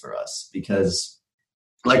choice for us. Because,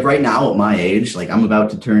 like, right now at my age, like, I'm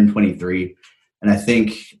about to turn 23. And I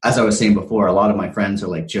think, as I was saying before, a lot of my friends are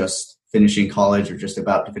like just finishing college or just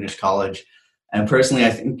about to finish college. And personally,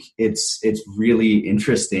 I think it's really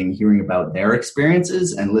interesting hearing about their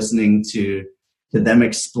experiences and listening to them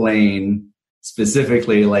explain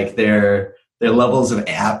specifically like their levels of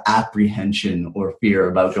apprehension or fear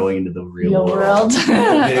about going into the real world.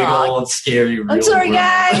 Big old scary real I'm sorry, world.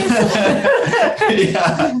 guys.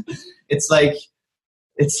 Yeah. It's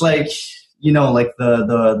like, you know, like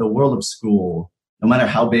the world of school, no matter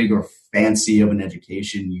how big or fancy of an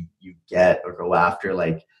education you get or go after,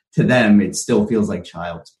 like, to them, it still feels like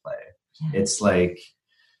child's play. Yeah. It's like,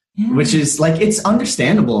 which is like, it's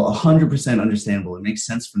understandable, 100% understandable. It makes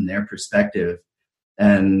sense from their perspective.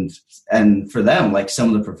 And for them, like,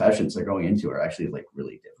 some of the professions they're going into are actually like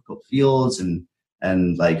really difficult fields. And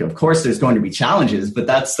like, of course there's going to be challenges, but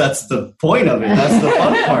that's the point of it. That's the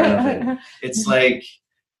fun part of it. It's like,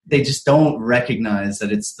 they just don't recognize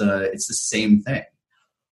that it's the same thing.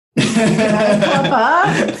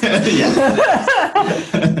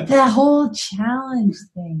 That whole challenge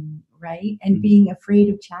thing, right? And being afraid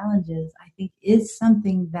of challenges, I think, is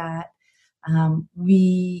something that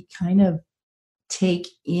we kind of take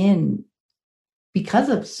in because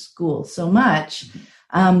of school so much,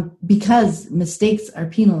 because mistakes are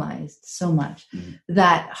penalized so much,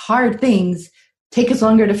 that hard things take us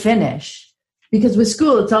longer to finish. Because with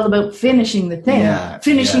school, it's all about finishing the thing,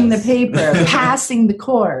 finishing the paper, passing the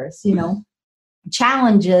course, you know.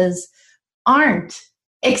 Challenges aren't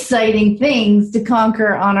exciting things to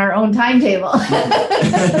conquer on our own timetable,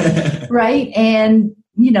 right? And,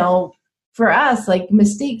 you know, for us, like,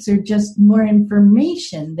 mistakes are just more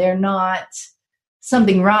information. They're not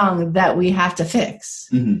something wrong that we have to fix,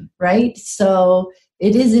 right? So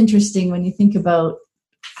it is interesting when you think about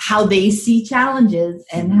how they see challenges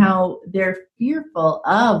and how they're fearful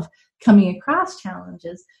of coming across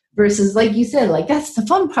challenges versus, like you said, like, that's the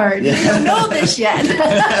fun part. Yeah. They don't know this yet.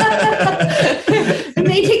 It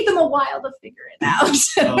may take them a while to figure it out.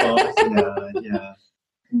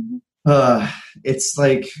 It's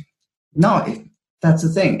like, no, that's the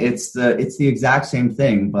thing. It's the exact same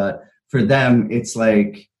thing, but for them, it's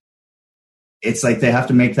like they have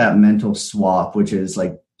to make that mental swap, which is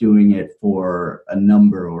like doing it for a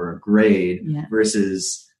number or a grade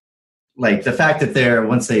versus like the fact that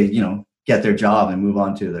once they, you know, get their job and move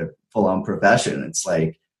on to their full-on profession, it's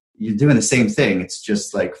like you're doing the same thing. It's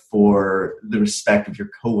just like for the respect of your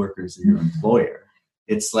coworkers and your employer.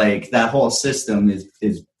 It's like that whole system is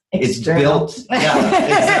it's built. Yeah,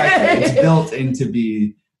 exactly. It's built into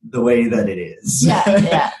be the way that it is.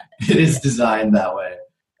 Yeah. It is designed that way.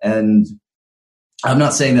 And I'm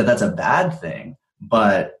not saying that that's a bad thing,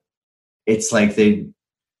 but it's like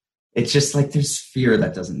it's just like there's fear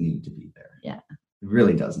that doesn't need to be there. Yeah. It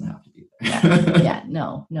really doesn't have to be there.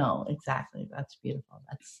 No, exactly. That's beautiful.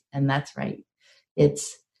 That's right. It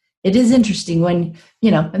is interesting when,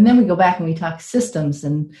 you know, and then we go back and we talk systems,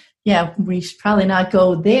 and we should probably not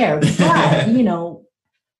go there, but you know,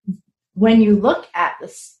 when you look at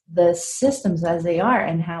the systems as they are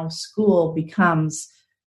and how school becomes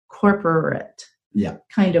corporate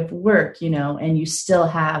kind of work, you know, and you still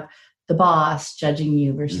have the boss judging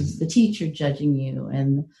you versus the teacher judging you,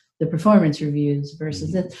 and the performance reviews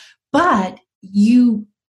versus this. But you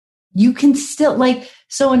can still, like,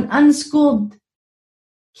 so an unschooled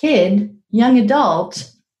kid, young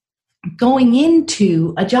adult, going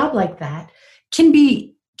into a job like that can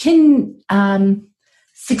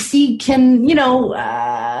succeed, can, you know,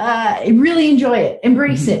 really enjoy it,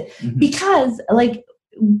 embrace it, because, like,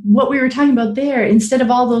 what we were talking about there, instead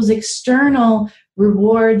of all those external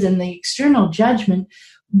rewards and the external judgment,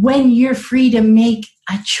 when you're free to make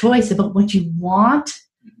a choice about what you want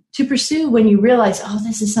to pursue, when you realize, oh,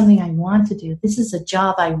 this is something I want to do, this is a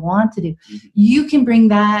job I want to do, you can bring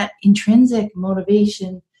that intrinsic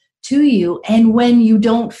motivation to you. And when you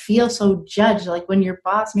don't feel so judged, like when your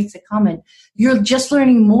boss makes a comment, you're just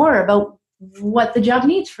learning more about what the job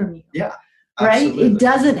needs from you. Yeah. Right? Absolutely. It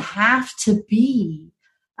doesn't have to be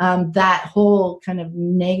that whole kind of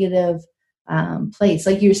negative place.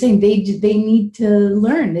 Like you were saying, they need to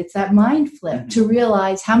learn. It's that mind flip to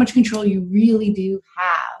realize how much control you really do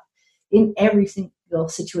have in every single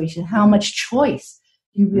situation, how much choice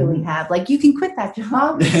you really have. Like, you can quit that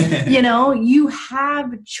job, you know, you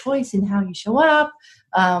have a choice in how you show up,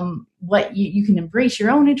 what you can embrace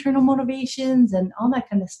your own internal motivations and all that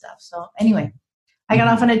kind of stuff. So anyway, I got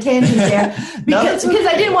off on a tangent there because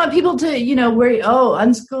I didn't want people to, worry,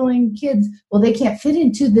 unschooling kids. Well, they can't fit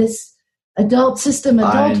into this adult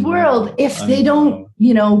world if they don't,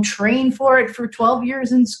 train for it for 12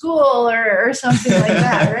 years in school or something like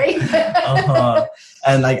that, right?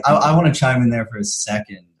 And I want to chime in there for a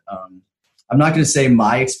second. I'm not going to say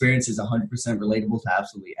my experience is 100% relatable to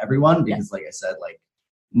absolutely everyone because, like I said,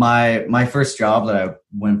 my first job that I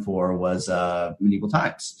went for was Medieval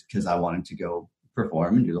Times because I wanted to go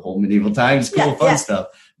perform and do the whole Medieval Times fun stuff.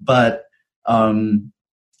 But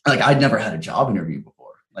I'd never had a job interview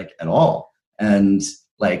before, at all. And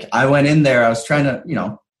I went in there, I was trying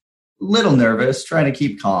to, little nervous, trying to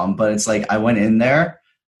keep calm, but it's I went in there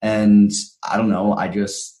and I don't know, I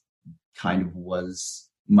just kind of was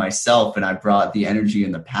myself and I brought the energy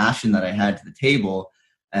and the passion that I had to the table.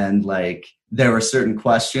 And there were certain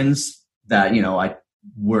questions that, I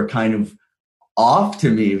were kind of off to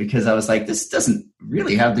me because I was this doesn't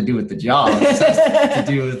really have to do with the job. This has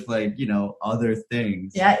to do with other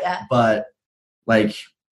things. Yeah. But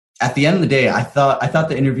at the end of the day, I thought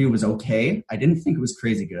the interview was okay. I didn't think it was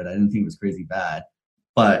crazy good. I didn't think it was crazy bad.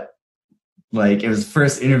 But it was the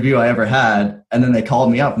first interview I ever had. And then they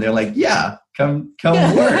called me up and they're like, yeah, come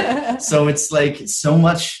work. So it's so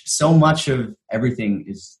much of everything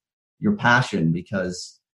is your passion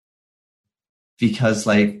because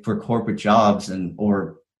for corporate jobs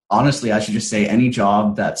or honestly, I should just say any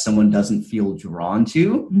job that someone doesn't feel drawn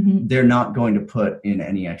to, they're not going to put in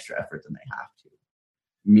any extra effort than they have to.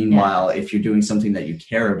 Meanwhile, if you're doing something that you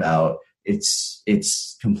care about,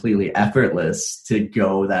 it's completely effortless to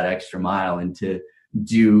go that extra mile and to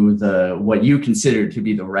do what you consider to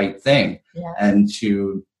be the right thing and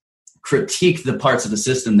to critique the parts of the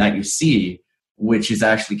system that you see, which is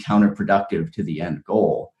actually counterproductive to the end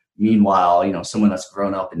goal. Meanwhile, someone that's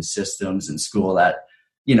grown up in systems in school that,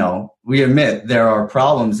 we admit there are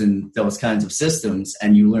problems in those kinds of systems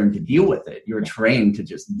and you learn to deal with it. You're trained to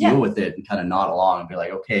just deal with it and kind of nod along and be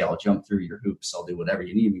like, okay, I'll jump through your hoops. I'll do whatever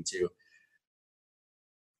you need me to.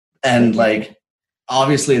 And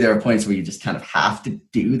obviously there are points where you just kind of have to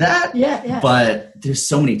do that. Yeah. But there's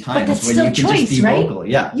so many times when you can just be vocal.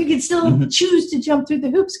 Yeah. You can still choose to jump through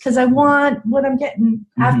the hoops because I want what I'm getting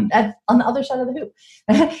on the other side of the hoop.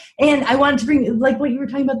 And I wanted to bring, what you were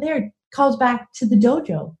talking about there, calls back to the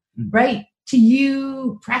dojo, right? To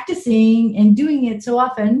you practicing and doing it so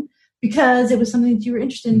often because it was something that you were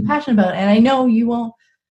interested and passionate about. And I know you won't,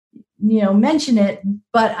 mention it,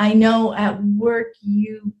 but I know at work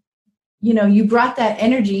you brought that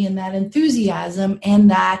energy and that enthusiasm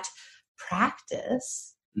and that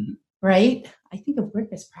practice, right? I think of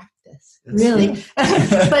work as practice, really.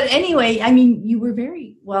 But anyway, you were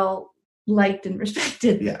very well liked and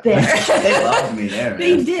respected there. They loved me there.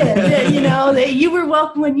 They did. You were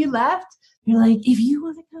welcome when you left. You're like, if you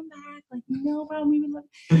want to come back, no problem, we would love.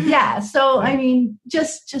 Yeah. So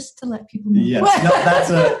just to let people know.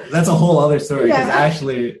 Yes, that's a whole other story. Because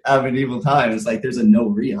actually, at Medieval Times, there's a no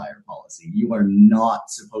rehire policy. You are not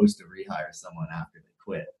supposed to rehire someone after they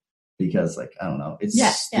quit because, I don't know, it's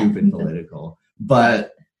stupid political.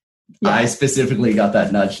 But I specifically got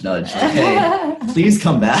that nudge. Hey, please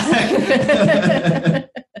come back.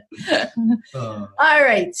 All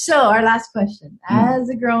right. So our last question. As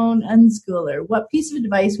a grown unschooler, what piece of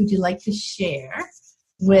advice would you like to share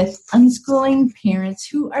with unschooling parents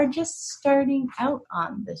who are just starting out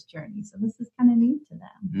on this journey? So this is kind of new to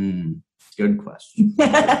them. Good question.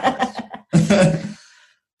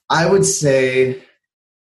 I would say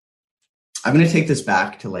I'm going to take this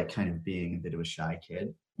back to kind of being a bit of a shy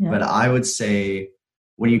kid. But I would say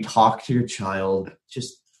when you talk to your child,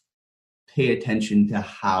 just pay attention to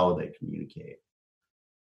how they communicate.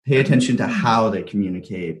 Pay attention to how they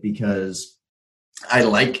communicate because I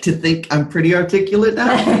like to think I'm pretty articulate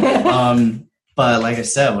now. But like I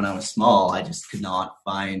said, when I was small, I just could not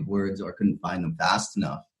find words or couldn't find them fast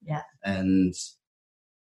enough. Yeah. And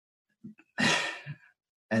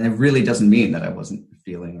it really doesn't mean that I wasn't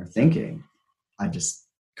feeling or thinking. I just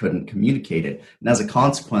couldn't communicate it. And as a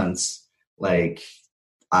consequence, I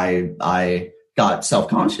got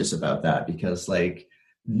self-conscious about that because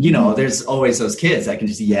there's always those kids that can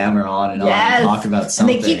just yammer on and on and talk about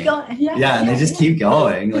something. And they keep going. And they just keep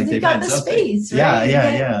going. They got the space, right?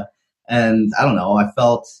 Yeah. And I don't know, I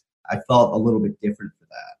felt a little bit different for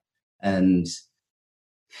that.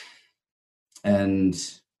 And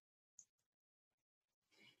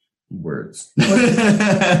words.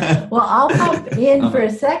 Well, I'll hop in for a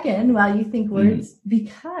second while you think words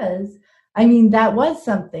because that was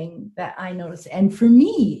something that I noticed. And for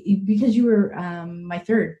me, because you were my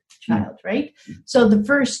third child, right? So the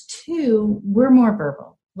first two were more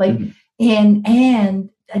verbal. and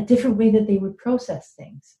a different way that they would process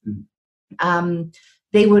things.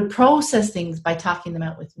 They would process things by talking them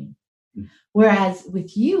out with me. Whereas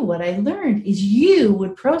with you, what I learned is you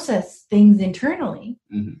would process things internally.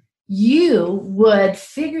 You would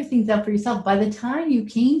figure things out for yourself. By the time you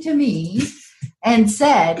came to me and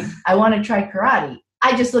said, I want to try karate,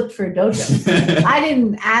 I just looked for a dojo. I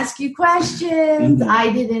didn't ask you questions.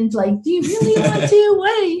 I didn't like, do you really want to?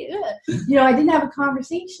 What are you? I didn't have a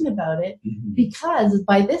conversation about it because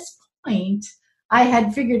by this point, I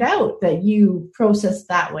had figured out that you processed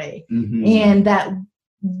that way. And that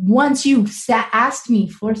once you asked me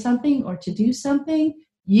for something or to do something,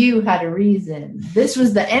 you had a reason. This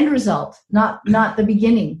was the end result, not the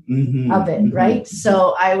beginning of it, right?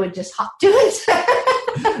 So I would just hop to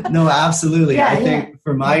it. No, absolutely. I think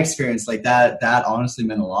from my experience, like that honestly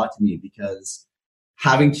meant a lot to me, because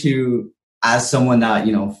having to, as someone that,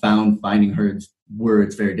 found finding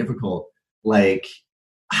words very difficult, like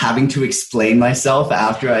having to explain myself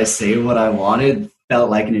after I say what I wanted felt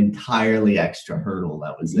like an entirely extra hurdle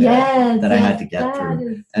that was there that I had to get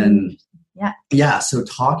through. And so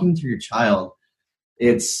talking to your child,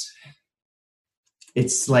 it's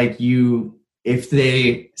like if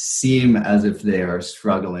they seem as if they are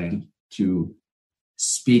struggling to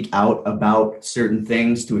speak out about certain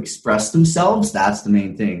things, to express themselves, that's the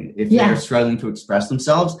main thing. If they're struggling to express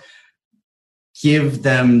themselves, give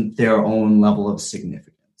them their own level of significance.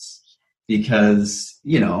 Because,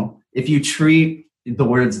 if you treat the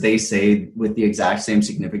words they say with the exact same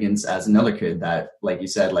significance as another kid that, like you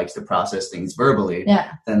said, likes to process things verbally,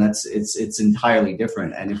 then it's entirely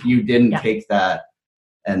different. And if you didn't take that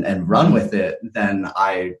and run with it, then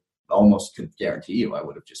I almost could guarantee you I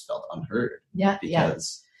would have just felt unheard.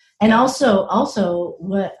 And also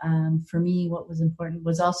what for me, what was important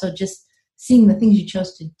was also just seeing the things you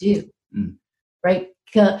chose to do, right?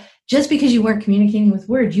 Just because you weren't communicating with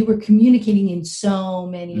words, you were communicating in so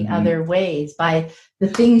many other ways by the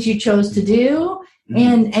things you chose to do.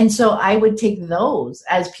 And so I would take those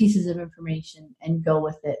as pieces of information and go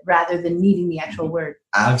with it rather than needing the actual word.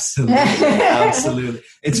 Absolutely.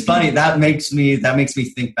 It's funny. That makes me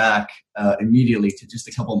think back immediately to just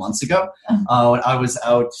a couple months ago. When I was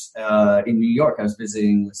out in New York, I was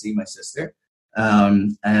visiting Lucy, my sister.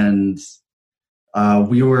 And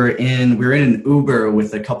we were in an Uber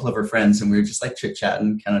with a couple of her friends, and we were just like chit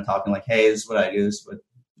chatting, kind of talking like, hey, this is what I do, this is what,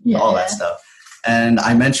 all that stuff. And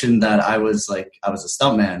I mentioned that I was a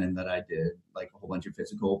stuntman and that I did like a whole bunch of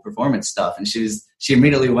physical performance stuff. And she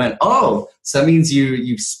immediately went, oh, so that means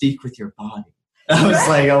you speak with your body. I was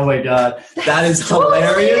like, oh my God, that is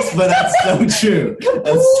hilarious, but that's so true.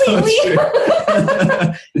 That's so true.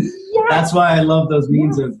 That's why I love those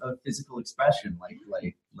means of physical expression,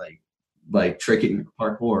 like tricking,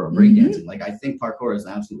 parkour or breakdancing. Like, I think parkour is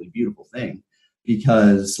an absolutely beautiful thing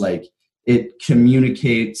because like it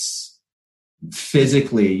communicates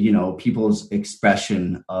physically, people's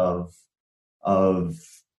expression of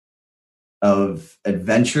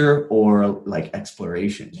adventure or like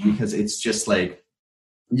exploration, because it's just like,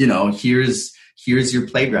 here's your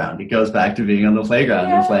playground. It goes back to being on the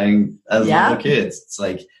playground and playing as little kids. It's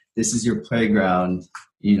like, this is your playground,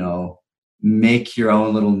 make your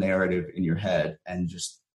own little narrative in your head and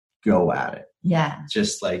just go at it.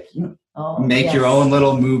 Just like, make your own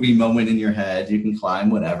little movie moment in your head. You can climb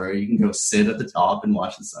whatever. You can go sit at the top and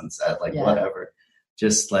watch the sunset, whatever.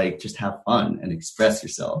 Just have fun and express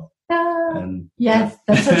yourself. That's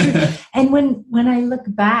so true. And when I look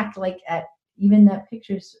back, like at even that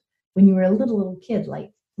pictures when you were a little kid,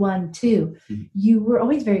 like 1, 2, you were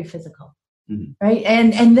always very physical. Right.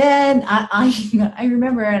 And then I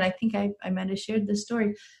remember, and I think I might have shared this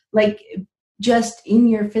story, like just in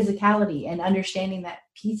your physicality and understanding that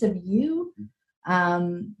piece of you,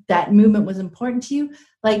 that movement was important to you,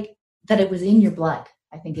 like that it was in your blood,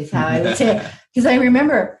 I think is how I would say it. Because I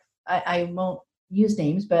remember, I won't use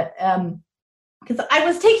names, but because I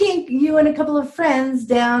was taking you and a couple of friends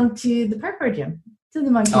down to the parkour gym, to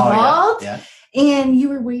the Monkey Vault. And we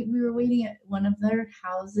were waiting at one of their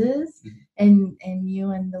houses, and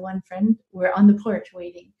you and the one friend were on the porch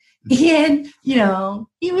waiting. And,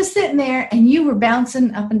 he was sitting there and you were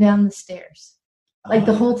bouncing up and down the stairs, like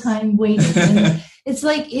the whole time waiting. And it's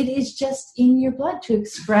like, it is just in your blood to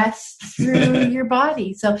express through your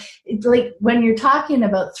body. So it's like when you're talking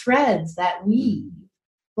about threads that weave,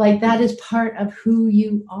 like that is part of who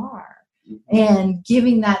you are, and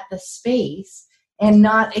giving that the space. And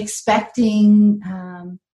not expecting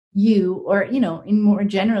you, or, in more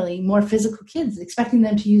generally, more physical kids, expecting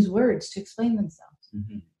them to use words to explain themselves,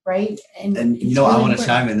 right? And I want to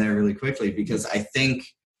chime in there really quickly, because I think,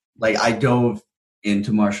 like, I dove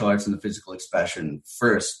into martial arts and the physical expression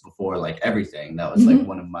first before like everything. That was like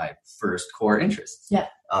one of my first core interests. Yeah.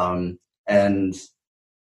 And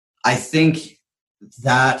I think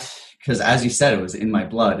that, because as you said, it was in my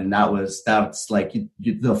blood, and that's like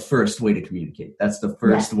the first way to communicate. That's the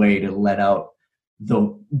first way to let out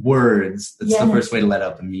the words. That's the first way to let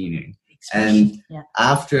out the meaning. And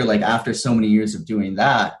after so many years of doing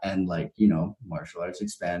that, and like, you know, martial arts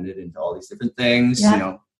expanded into all these different things, you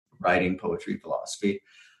know, writing, poetry, philosophy,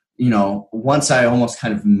 you know, once I almost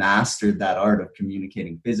kind of mastered that art of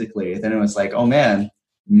communicating physically, then it was like, oh man,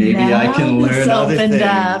 maybe I can learn other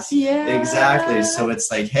things. Yeah. Exactly. So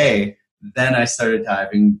it's like, hey, then I started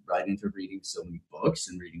diving right into reading so many books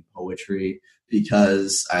and reading poetry,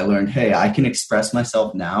 because I learned, hey, I can express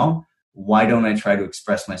myself now. Why don't I try to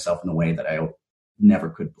express myself in a way that I never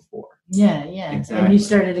could before? Yeah. Exactly. And you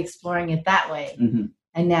started exploring it that way. Mm-hmm.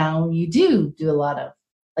 And now you do a lot of,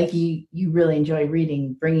 like, you really enjoy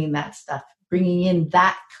reading, bringing that stuff, bringing in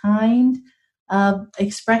that kind of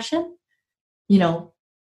expression, you know,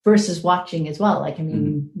 versus watching as well. Like, I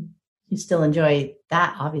mean, you still enjoy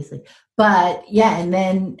that, obviously. But yeah, and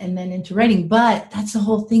then into writing. But that's the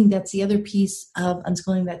whole thing. That's the other piece of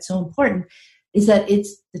unschooling that's so important, is that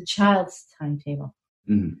it's the child's timetable,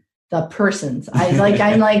 the person's. I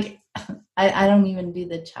don't even do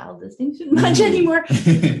the child distinction much anymore,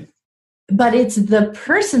 but it's the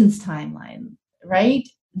person's timeline, right?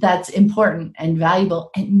 That's important and valuable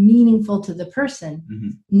and meaningful to the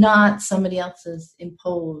person, not somebody else's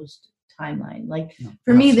imposed timeline. Like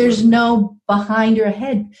for me, there's no behind or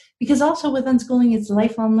ahead, because also with unschooling, it's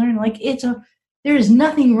lifelong learning. Like there's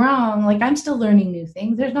nothing wrong. Like I'm still learning new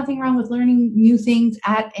things. There's nothing wrong with learning new things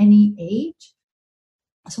at any age.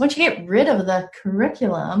 So once you get rid of the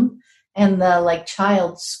curriculum and the like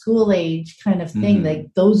child school age kind of thing,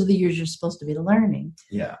 like those are the years you're supposed to be learning.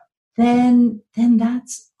 Yeah. Then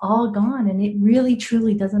that's all gone. And it really,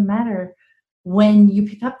 truly doesn't matter when you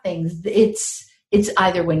pick up things. It's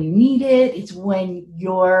either when you need it, it's when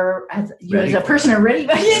you're as a person are ready.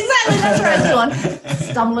 Exactly, that's where I was going.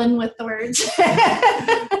 Stumbling with the words.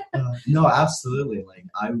 No, absolutely. Like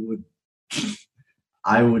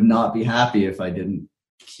I would not be happy if I didn't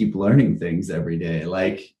keep learning things every day.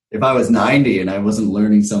 Like if I was 90 and I wasn't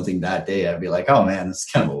learning something that day, I'd be like, oh man, this is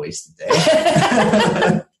kind of a wasted day.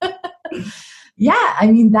 Yeah, I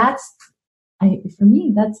mean for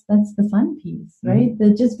me, that's the fun piece, right?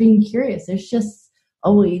 The just being curious. There's just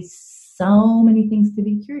always so many things to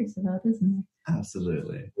be curious about, isn't there?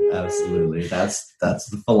 Absolutely. That's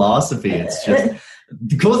the philosophy. It's just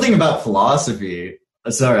the cool thing about philosophy.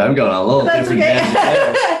 Sorry, I'm going a little different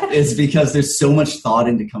tangent. It's because there's so much thought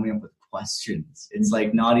into coming up with questions. It's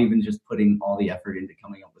like not even just putting all the effort into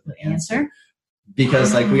coming up with an answer.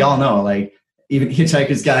 Because like we all know, like even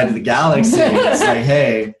Hitchhiker's Guide to the Galaxy, it's like,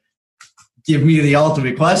 hey, give me the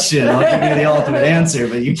ultimate question. I'll give you the ultimate answer,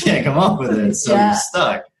 but you can't come up with it. So you're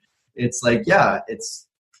stuck. It's like, it's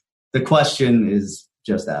the question is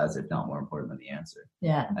just as, if not more important than the answer.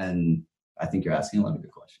 Yeah. And I think you're asking a lot of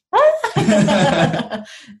good questions.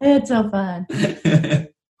 It's so fun.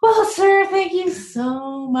 Well, sir, thank you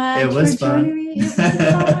so much for joining me. It was so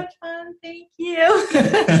much fun. Thank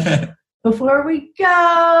you. Before we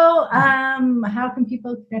go, how can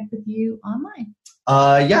people connect with you online?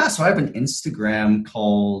 So I have an Instagram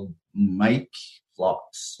called Mike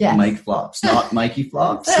Flops. Yes. Mike Flops, not Mikey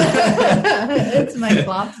Flops. It's Mike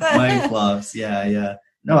Flops. Mike Flops, yeah.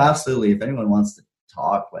 No, absolutely. If anyone wants to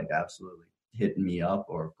talk, like absolutely hit me up,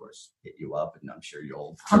 or of course hit you up, and I'm sure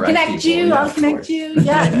you'll connect you. I'll connect you.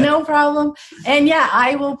 Yeah, no problem. And yeah,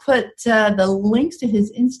 I will put the links to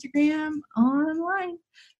his Instagram online.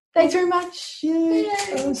 Thanks very much.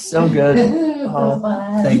 So good.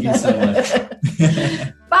 Thank you so much.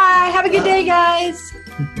 Bye. Have a good day, guys.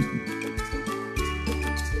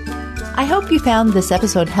 I hope you found this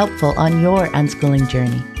episode helpful on your unschooling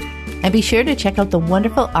journey. And be sure to check out the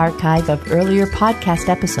wonderful archive of earlier podcast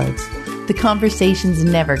episodes. The conversations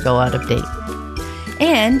never go out of date.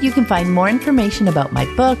 And you can find more information about my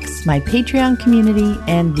books, my Patreon community,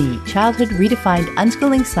 and the Childhood Redefined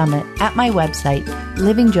Unschooling Summit at my website,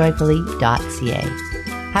 livingjoyfully.ca.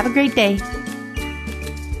 Have a great day.